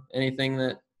to anything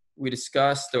that we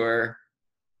discussed, or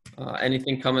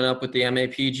anything coming up with the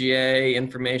MAPGA,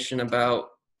 information about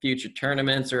future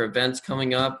tournaments or events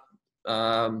coming up,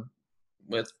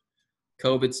 with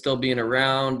COVID still being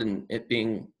around and it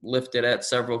being lifted at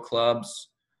several clubs?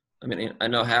 I mean, I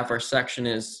know half our section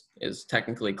is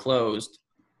technically closed,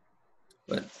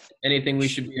 but anything we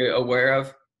should be aware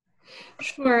of?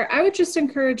 Sure. I would just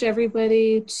encourage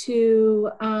everybody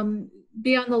to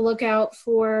be on the lookout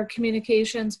for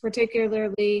communications,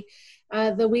 particularly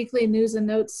the weekly news and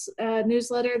notes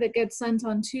newsletter that gets sent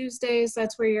on Tuesdays.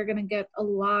 That's where you're going to get a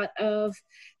lot of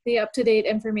the up-to-date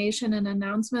information and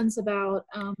announcements about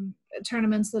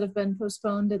tournaments that have been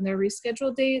postponed and their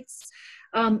rescheduled dates,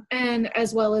 and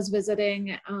as well as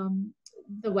visiting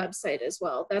the website as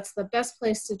well. That's the best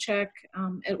place to check.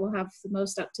 It will have the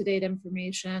most up-to-date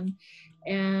information,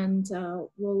 and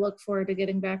we'll look forward to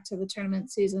getting back to the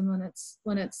tournament season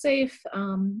when it's safe,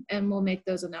 and we'll make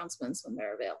those announcements when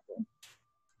they're available.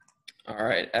 All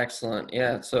right, excellent.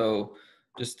 Yeah, so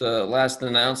just the last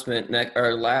announcement,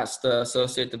 our last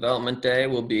Associate Development Day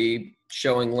will be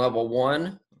showing level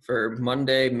 1 for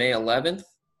Monday, May 11th.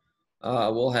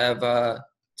 We'll have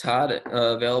Todd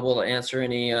available to answer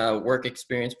any work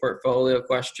experience portfolio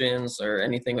questions or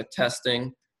anything with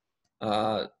testing.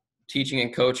 Teaching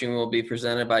and coaching will be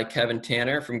presented by Kevin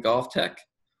Tanner from Golf Tech.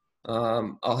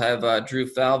 I'll have Drew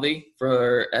Falvey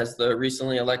as the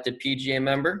recently elected PGA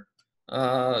member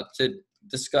to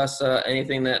discuss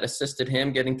anything that assisted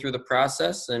him getting through the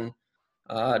process, and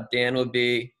Dan will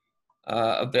be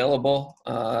available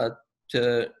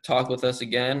to talk with us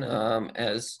again,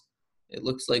 as it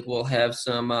looks like we'll have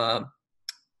some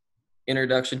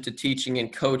introduction to teaching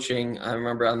and coaching. I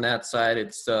remember on that side,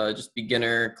 it's just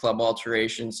beginner club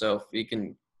alteration. So if we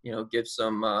can, give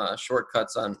some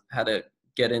shortcuts on how to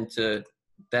get into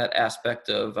that aspect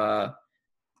of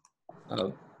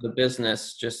the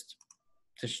business, just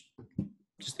to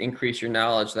just increase your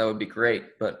knowledge, that would be great.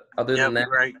 But other than that,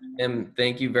 Tim,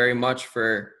 thank you very much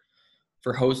for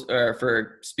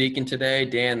speaking today.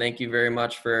 Dan, thank you very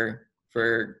much for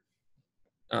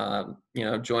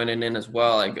joining in as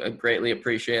well. I greatly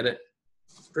appreciate it.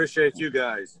 Appreciate you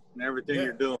guys and everything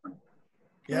you're doing.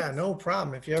 Yeah, no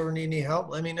problem. If you ever need any help,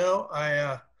 let me know.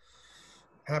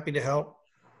 Happy to help.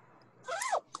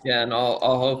 Yeah, and I'll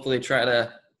hopefully try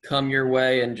to come your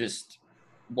way and just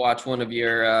watch one of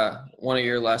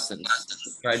your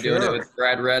lessons. Tried doing it with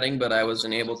Brad Redding, but I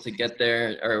wasn't able to get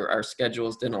there, or our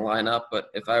schedules didn't line up. But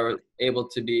if I were able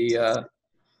to be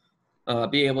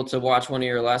able to watch one of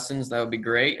your lessons, that would be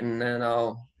great. And then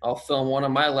I'll film one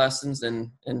of my lessons and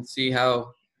see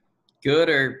how good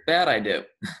or bad I do.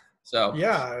 So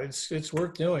yeah, it's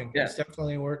worth doing. Yeah. It's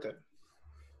definitely worth it.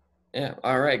 Yeah.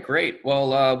 All right. Great.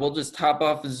 Well, we'll just hop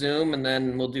off the Zoom, and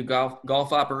then we'll do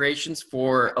golf operations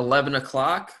for 11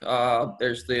 o'clock.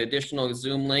 There's the additional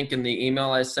Zoom link in the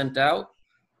email I sent out.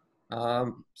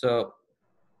 So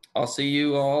I'll see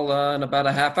you all in about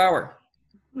a half hour.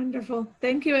 Wonderful.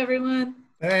 Thank you, everyone.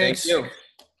 Thanks. Thank you.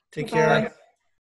 Take care.